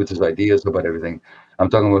you agree with his ideas about everything. I'm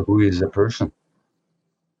talking about who he is as a person.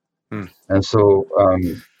 And so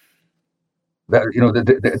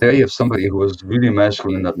that there you have somebody who was really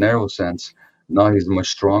masculine in that narrow sense. Now he's much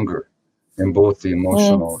stronger in both the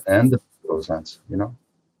emotional and the physical sense.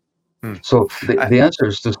 So the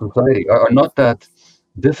answers to society are not that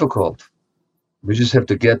difficult. We just have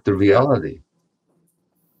to get the reality.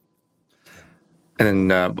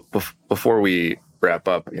 And then before we wrap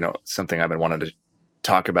up, something I've been wanting to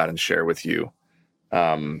talk about and share with you,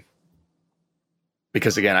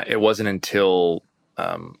 because again, it wasn't until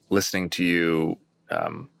listening to you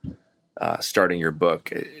starting your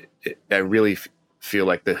book, I really feel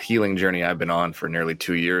like the healing journey I've been on for nearly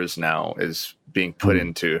 2 years now is being put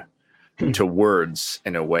into words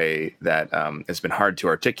in a way that has been hard to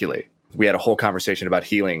articulate. We had a whole conversation about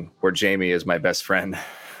healing where Jamie is my best friend.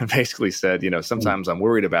 Basically said, sometimes I'm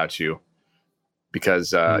worried about you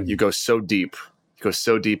because you go so deep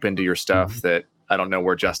into your stuff that I don't know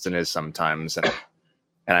where Justin is sometimes. And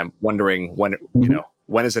I'm wondering when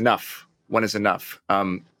is enough? When is enough?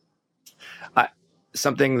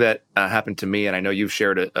 Something that happened to me, and I know you've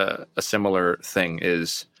shared a similar thing,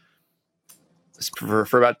 is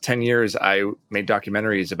for about 10 years, I made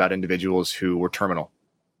documentaries about individuals who were terminal.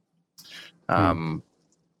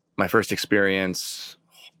 My first experience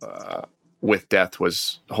with death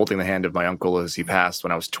was holding the hand of my uncle as he passed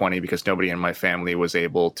when I was 20, because nobody in my family was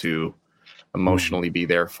able to emotionally be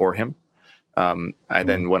there for him. I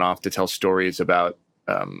then went off to tell stories about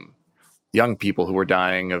young people who were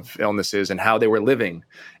dying of illnesses and how they were living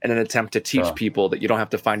in an attempt to teach people that you don't have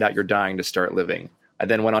to find out you're dying to start living. I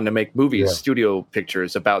then went on to make movies, studio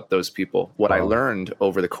pictures about those people. What I learned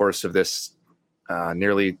over the course of this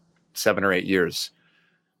nearly 7 or 8 years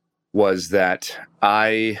was that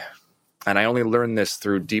I only learned this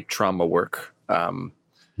through deep trauma work,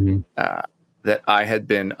 that I had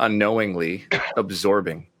been unknowingly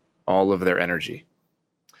absorbing all of their energy.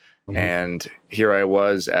 And here I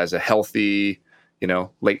was as a healthy,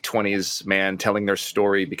 late 20s man telling their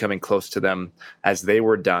story, becoming close to them as they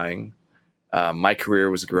were dying. My career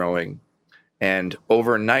was growing. And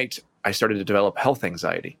overnight, I started to develop health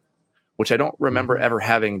anxiety, which I don't remember ever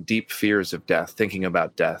having deep fears of death, thinking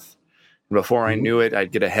about death. And before I knew it,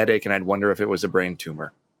 I'd get a headache and I'd wonder if it was a brain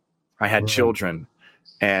tumor. I had children,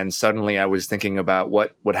 and suddenly I was thinking about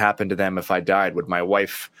what would happen to them if I died. Would my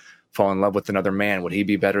wife fall in love with another man? Would he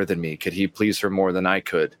be better than me? Could he please her more than I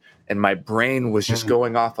could? And my brain was just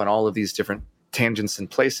going off on all of these different tangents and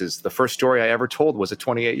places. The first story I ever told was a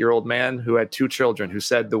 28-year-old man who had 2 children who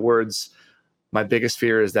said the words, "My biggest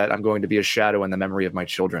fear is that I'm going to be a shadow in the memory of my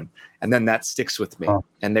children." And then that sticks with me.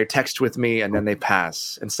 And they text with me and then they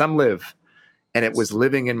pass. And some live. And it was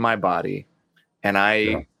living in my body. And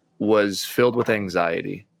I was filled with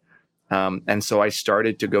anxiety. And so I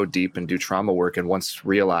started to go deep and do trauma work, and once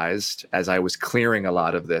realized, as I was clearing a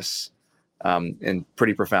lot of this in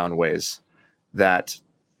pretty profound ways, that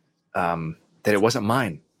it wasn't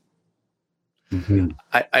mine.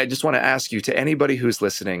 I just want to ask you, to anybody who's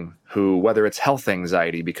listening, who, whether it's health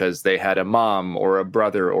anxiety because they had a mom or a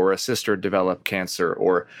brother or a sister develop cancer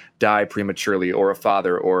or die prematurely, or a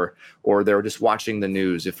father, or they're just watching the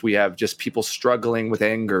news, if we have just people struggling with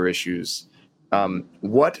anger issues,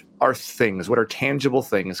 what are tangible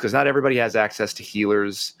things? Because not everybody has access to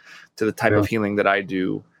healers, to the type of healing that I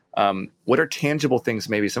do. What are tangible things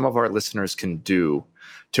maybe some of our listeners can do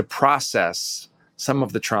to process some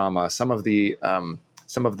of the trauma, some of the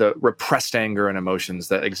repressed anger and emotions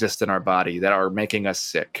that exist in our body that are making us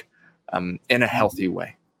sick, in a healthy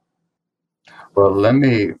way? Well, let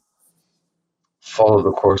me follow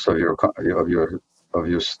the course of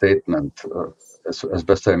your statement as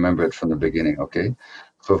best I remember it from the beginning. Okay,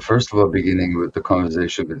 so first of all, beginning with the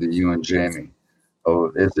conversation between you and Jamie.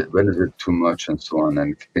 Oh, when is it too much, and so on,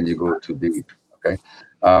 and can you go too deep? Okay,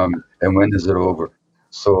 and when is it over?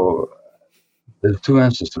 So there's 2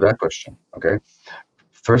 answers to that question. Okay,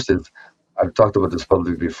 first is, I've talked about this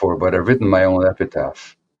publicly before, but I've written my own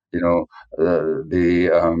epitaph.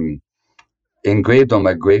 Engraved on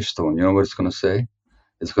my gravestone. You know what it's going to say?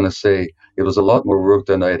 It's going to say, "It was a lot more work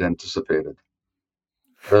than I had anticipated."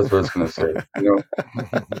 That's what it's going to say.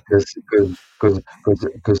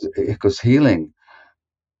 Because healing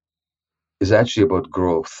is actually about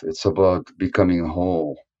growth. It's about becoming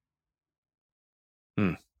whole.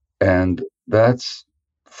 And that's,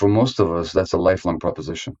 for most of us, that's a lifelong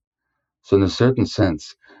proposition. So in a certain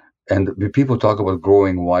sense, and people talk about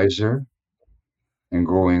growing wiser and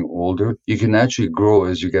growing older. You can actually grow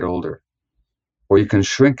as you get older, or you can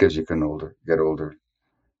shrink as you get older.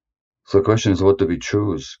 So the question is, what do we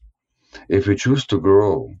choose? If we choose to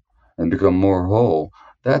grow and become more whole,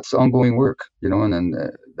 that's ongoing work, and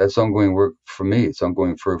that's ongoing work for me. It's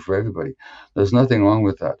ongoing for everybody. There's nothing wrong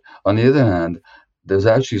with that. On the other hand, there's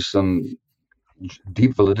actually some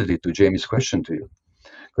deep validity to Jamie's question to you,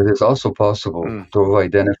 because it's also possible to have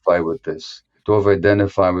identified with this, to have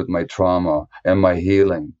identified with my trauma and my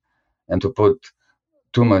healing, and to put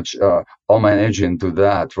too much all my energy into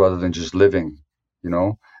that rather than just living.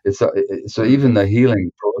 So even the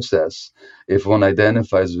healing process, if one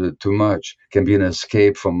identifies with it too much, can be an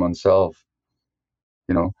escape from oneself.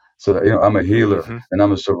 So I'm a healer and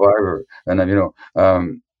I'm a survivor, and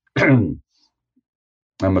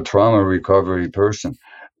I'm a trauma recovery person.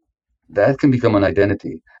 That can become an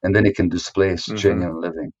identity, and then it can displace genuine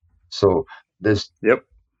living. So there's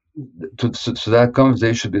so that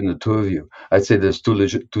conversation between the 2 of you, I'd say there's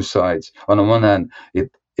 2 sides. On the one hand,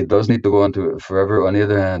 it does need to go on to forever. On the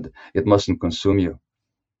other hand, it mustn't consume you.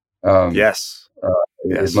 Yes.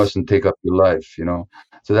 It mustn't take up your life.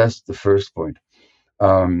 So that's the first point.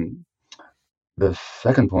 The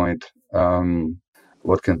second point,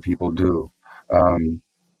 what can people do?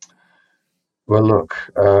 Well, look,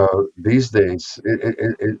 these days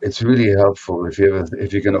it's really helpful if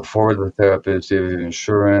you can afford the therapist, if you have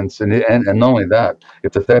insurance, and not only that,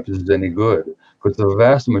 if the therapist is any good, because the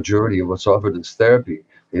vast majority of what's offered as therapy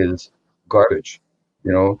is garbage,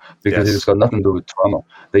 because it's got nothing to do with trauma.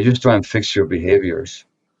 They just try and fix your behaviors.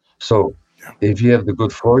 So, if you have the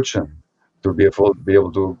good fortune to be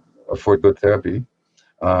able to afford good therapy,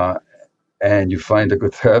 and you find a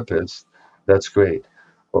good therapist, that's great.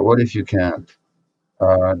 But what if you can't?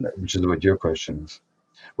 Which is what your question is.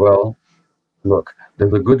 Well, look,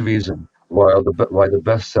 there's a good reason why the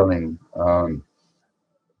best-selling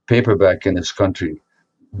paperback in this country,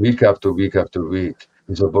 week after week after week,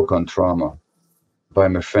 is a book on trauma by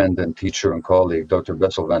my friend and teacher and colleague, Dr.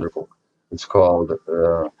 Bessel van der Kolk. It's called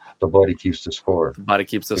 "The Body Keeps the Score." The Body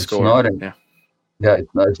Keeps the It's Score. not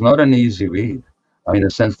it's not an easy read. I mean, in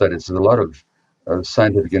the sense that it's a lot of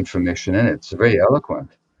scientific information in it. It's very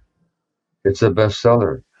eloquent. It's a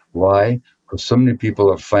bestseller. Why? Because so many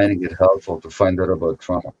people are finding it helpful to find out about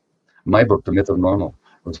trauma. My book, The Myth of Normal,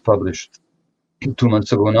 was published 2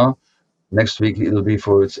 months ago now. Next week, it'll be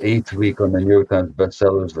for its 8th week on the New York Times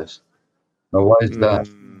bestsellers list. Now, why is that?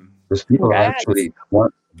 Because people actually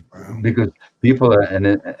want, because people are, and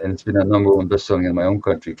it's been a number one bestselling in my own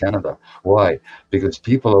country, Canada. Why? Because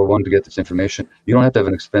people are wanting to get this information. You don't have to have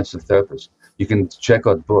an expensive therapist. You can check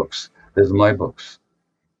out books. There's my books,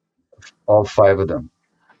 all 5 of them.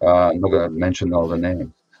 I'm not going to mention all the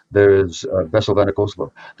names. There's Bessel van der Kolk's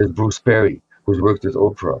book. There's Bruce Perry, who's worked with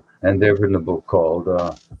Oprah, and they've written a book called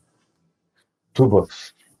 2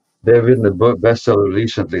 books. They've written a book bestseller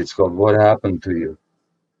recently. It's called What Happened to You.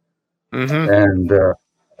 And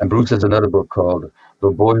Bruce has another book called The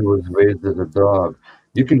Boy Who Was Raised as a Dog.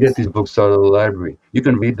 You can get these books out of the library. You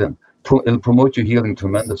can read them. It'll promote your healing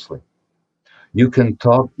tremendously. You can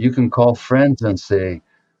talk. You can call friends and say,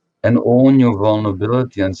 and own your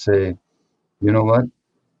vulnerability and say, you know what?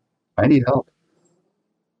 I need help.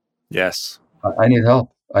 Yes. I need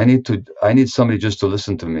help. I need somebody just to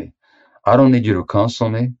listen to me. I don't need you to counsel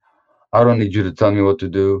me. I don't need you to tell me what to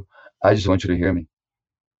do. I just want you to hear me.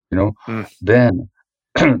 Then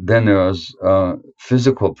then there's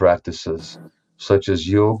physical practices such as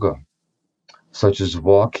yoga, such as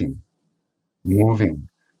walking, moving,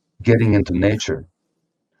 getting into nature.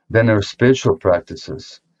 Then there are spiritual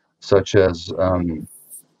practices such as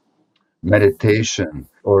meditation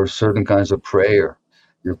or certain kinds of prayer.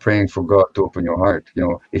 You're praying for God to open your heart.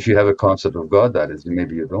 If you have a concept of God, that is,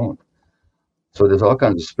 maybe you don't. So there's all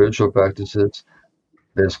kinds of spiritual practices.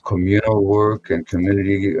 There's communal work and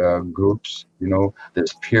community groups.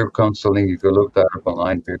 There's peer counseling. You can look that up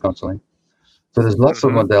online, peer counseling. So there's lots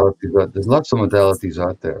of modalities. There's lots of modalities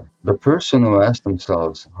out there. The person who asks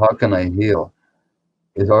themselves, "How can I heal?"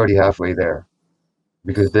 is already halfway there,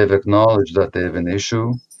 because they've acknowledged that they have an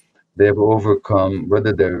issue. They've overcome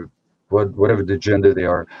whatever the gender they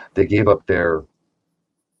are. They gave up their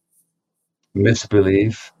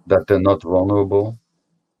misbelief that they're not vulnerable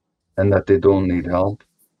and that they don't need help,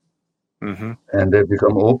 and they've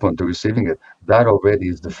become open to receiving it. That already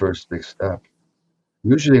is the first big step.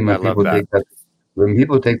 Usually, when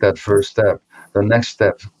people take that first step, the next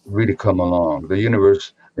steps really come along. The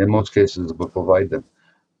universe, in most cases, will provide them.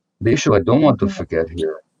 The issue I don't want to forget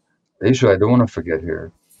here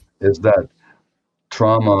is that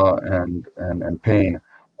trauma and pain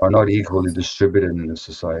are not equally distributed in the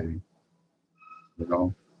society.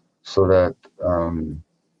 So that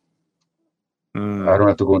I don't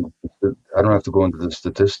have to go into the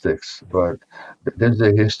statistics, but there's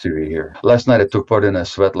a history here. Last night I took part in a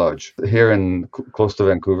sweat lodge here close to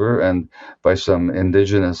Vancouver, and by some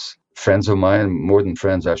indigenous friends of mine, more than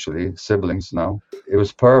friends actually, siblings now. It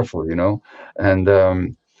was powerful, and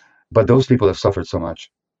but those people have suffered so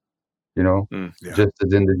much, just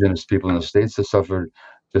as indigenous people in the States have suffered,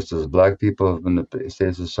 just as Black people in the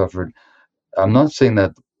States have suffered. I'm not saying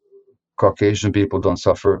that Caucasian people don't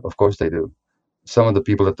suffer. Of course they do. Some of the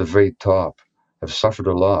people at the very top have suffered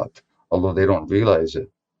a lot, although they don't realize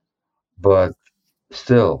it. But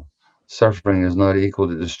still, suffering is not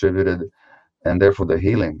equally distributed, and therefore the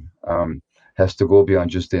healing has to go beyond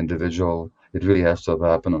just the individual. It really has to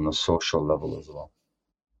happen on a social level as well.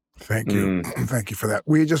 Thank you. Thank you for that.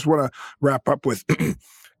 We just want to wrap up with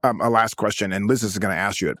a last question, and Liz is going to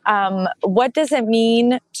ask you it. What does it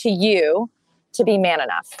mean to you to be man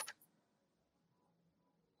enough?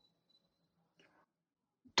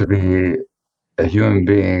 To be a human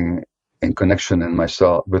being in connection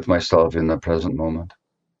with myself in the present moment.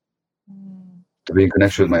 To be in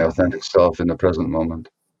connection with my authentic self in the present moment.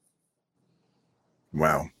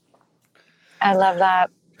 Wow. I love that.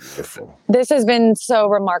 Beautiful. This has been so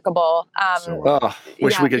remarkable.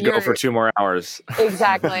 Wish we could go for 2 more hours.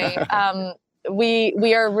 Exactly.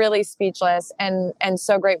 We are really speechless and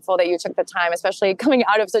so grateful that you took the time, especially coming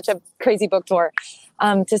out of such a crazy book tour,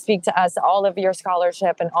 to speak to us. All of your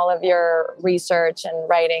scholarship and all of your research and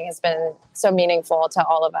writing has been so meaningful to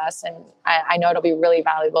all of us. And I know it'll be really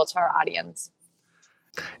valuable to our audience.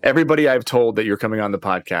 Everybody I've told that you're coming on the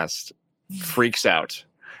podcast freaks out.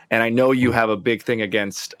 And I know you have a big thing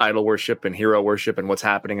against idol worship and hero worship and what's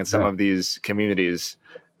happening in some of these communities.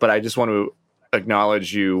 But I just want to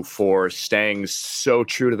acknowledge you for staying so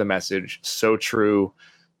true to the message, so true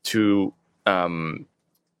to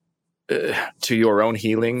your own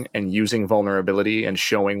healing, and using vulnerability and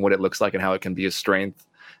showing what it looks like and how it can be a strength,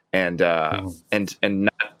 and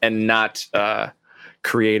not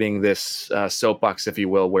creating this soapbox, if you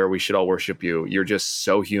will, where we should all worship you. You're just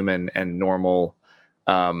so human and normal,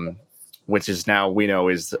 which is now we know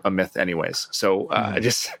is a myth anyways. So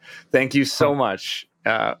just thank you so much.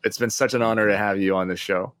 It's been such an honor to have you on this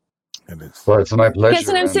show. Well, it's my pleasure.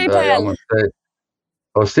 Köszönöm And I szépen!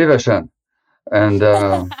 almost say, szívesen. And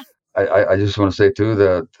I just want to say too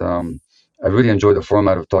that I really enjoy the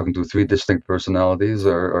format of talking to three distinct personalities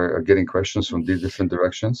or getting questions from these different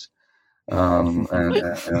directions, and It's a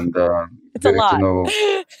getting to lot. know.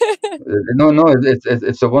 No,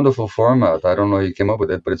 it's a wonderful format. I don't know how you came up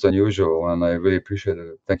with it, but it's unusual, and I really appreciate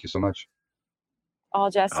it. Thank you so much. All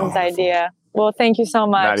Justin's wonderful. idea. Well, thank you so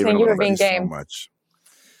much. Not even Thank you for a little being Thank you so game. much.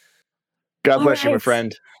 God All bless you, my right.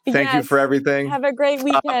 friend. Thank you Yes. for everything. Have a great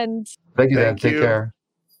weekend. Thank you, Dan. Thank Take you. care.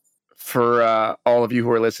 For all of you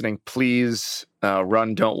who are listening, please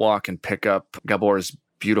run, don't walk, and pick up Gabor's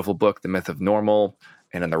beautiful book, The Myth of Normal,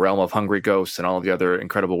 and In the Realm of Hungry Ghosts, and all of the other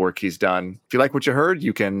incredible work he's done. If you like what you heard,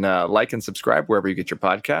 you can like and subscribe wherever you get your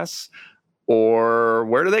podcasts. Or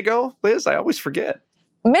where do they go, Liz? I always forget.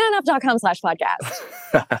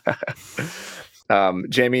 manenough.com/podcast.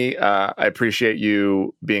 Jamie, I appreciate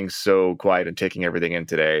you being so quiet and taking everything in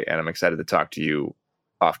today, and I'm excited to talk to you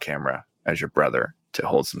off camera as your brother to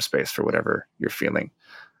hold some space for whatever you're feeling.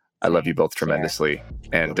 I love you both tremendously,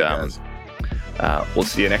 and we'll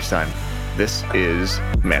see you next time. This is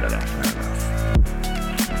Man Enough.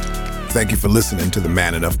 Thank you for listening to the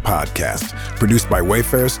Man Enough podcast, produced by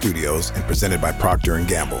Wayfarer Studios and presented by Procter &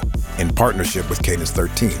 Gamble, in partnership with Cadence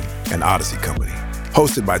 13, an Odyssey company.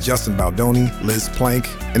 Hosted by Justin Baldoni, Liz Plank,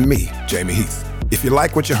 and me, Jamie Heath. If you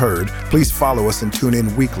like what you heard, please follow us and tune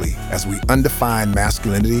in weekly as we undefine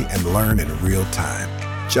masculinity and learn in real time.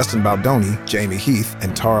 Justin Baldoni, Jamie Heath,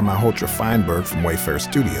 and Tara Malhotra Feinberg from Wayfarer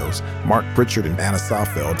Studios, Mark Pritchard and Anna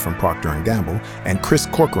Saalfeld from Procter & Gamble, and Chris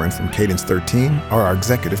Corcoran from Cadence 13 are our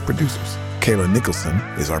executive producers. Kayla Nicholson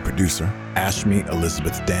is our producer. Ashmi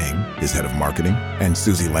Elizabeth Dang is head of marketing, and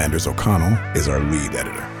Susie Landers O'Connell is our lead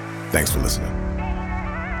editor. Thanks for listening.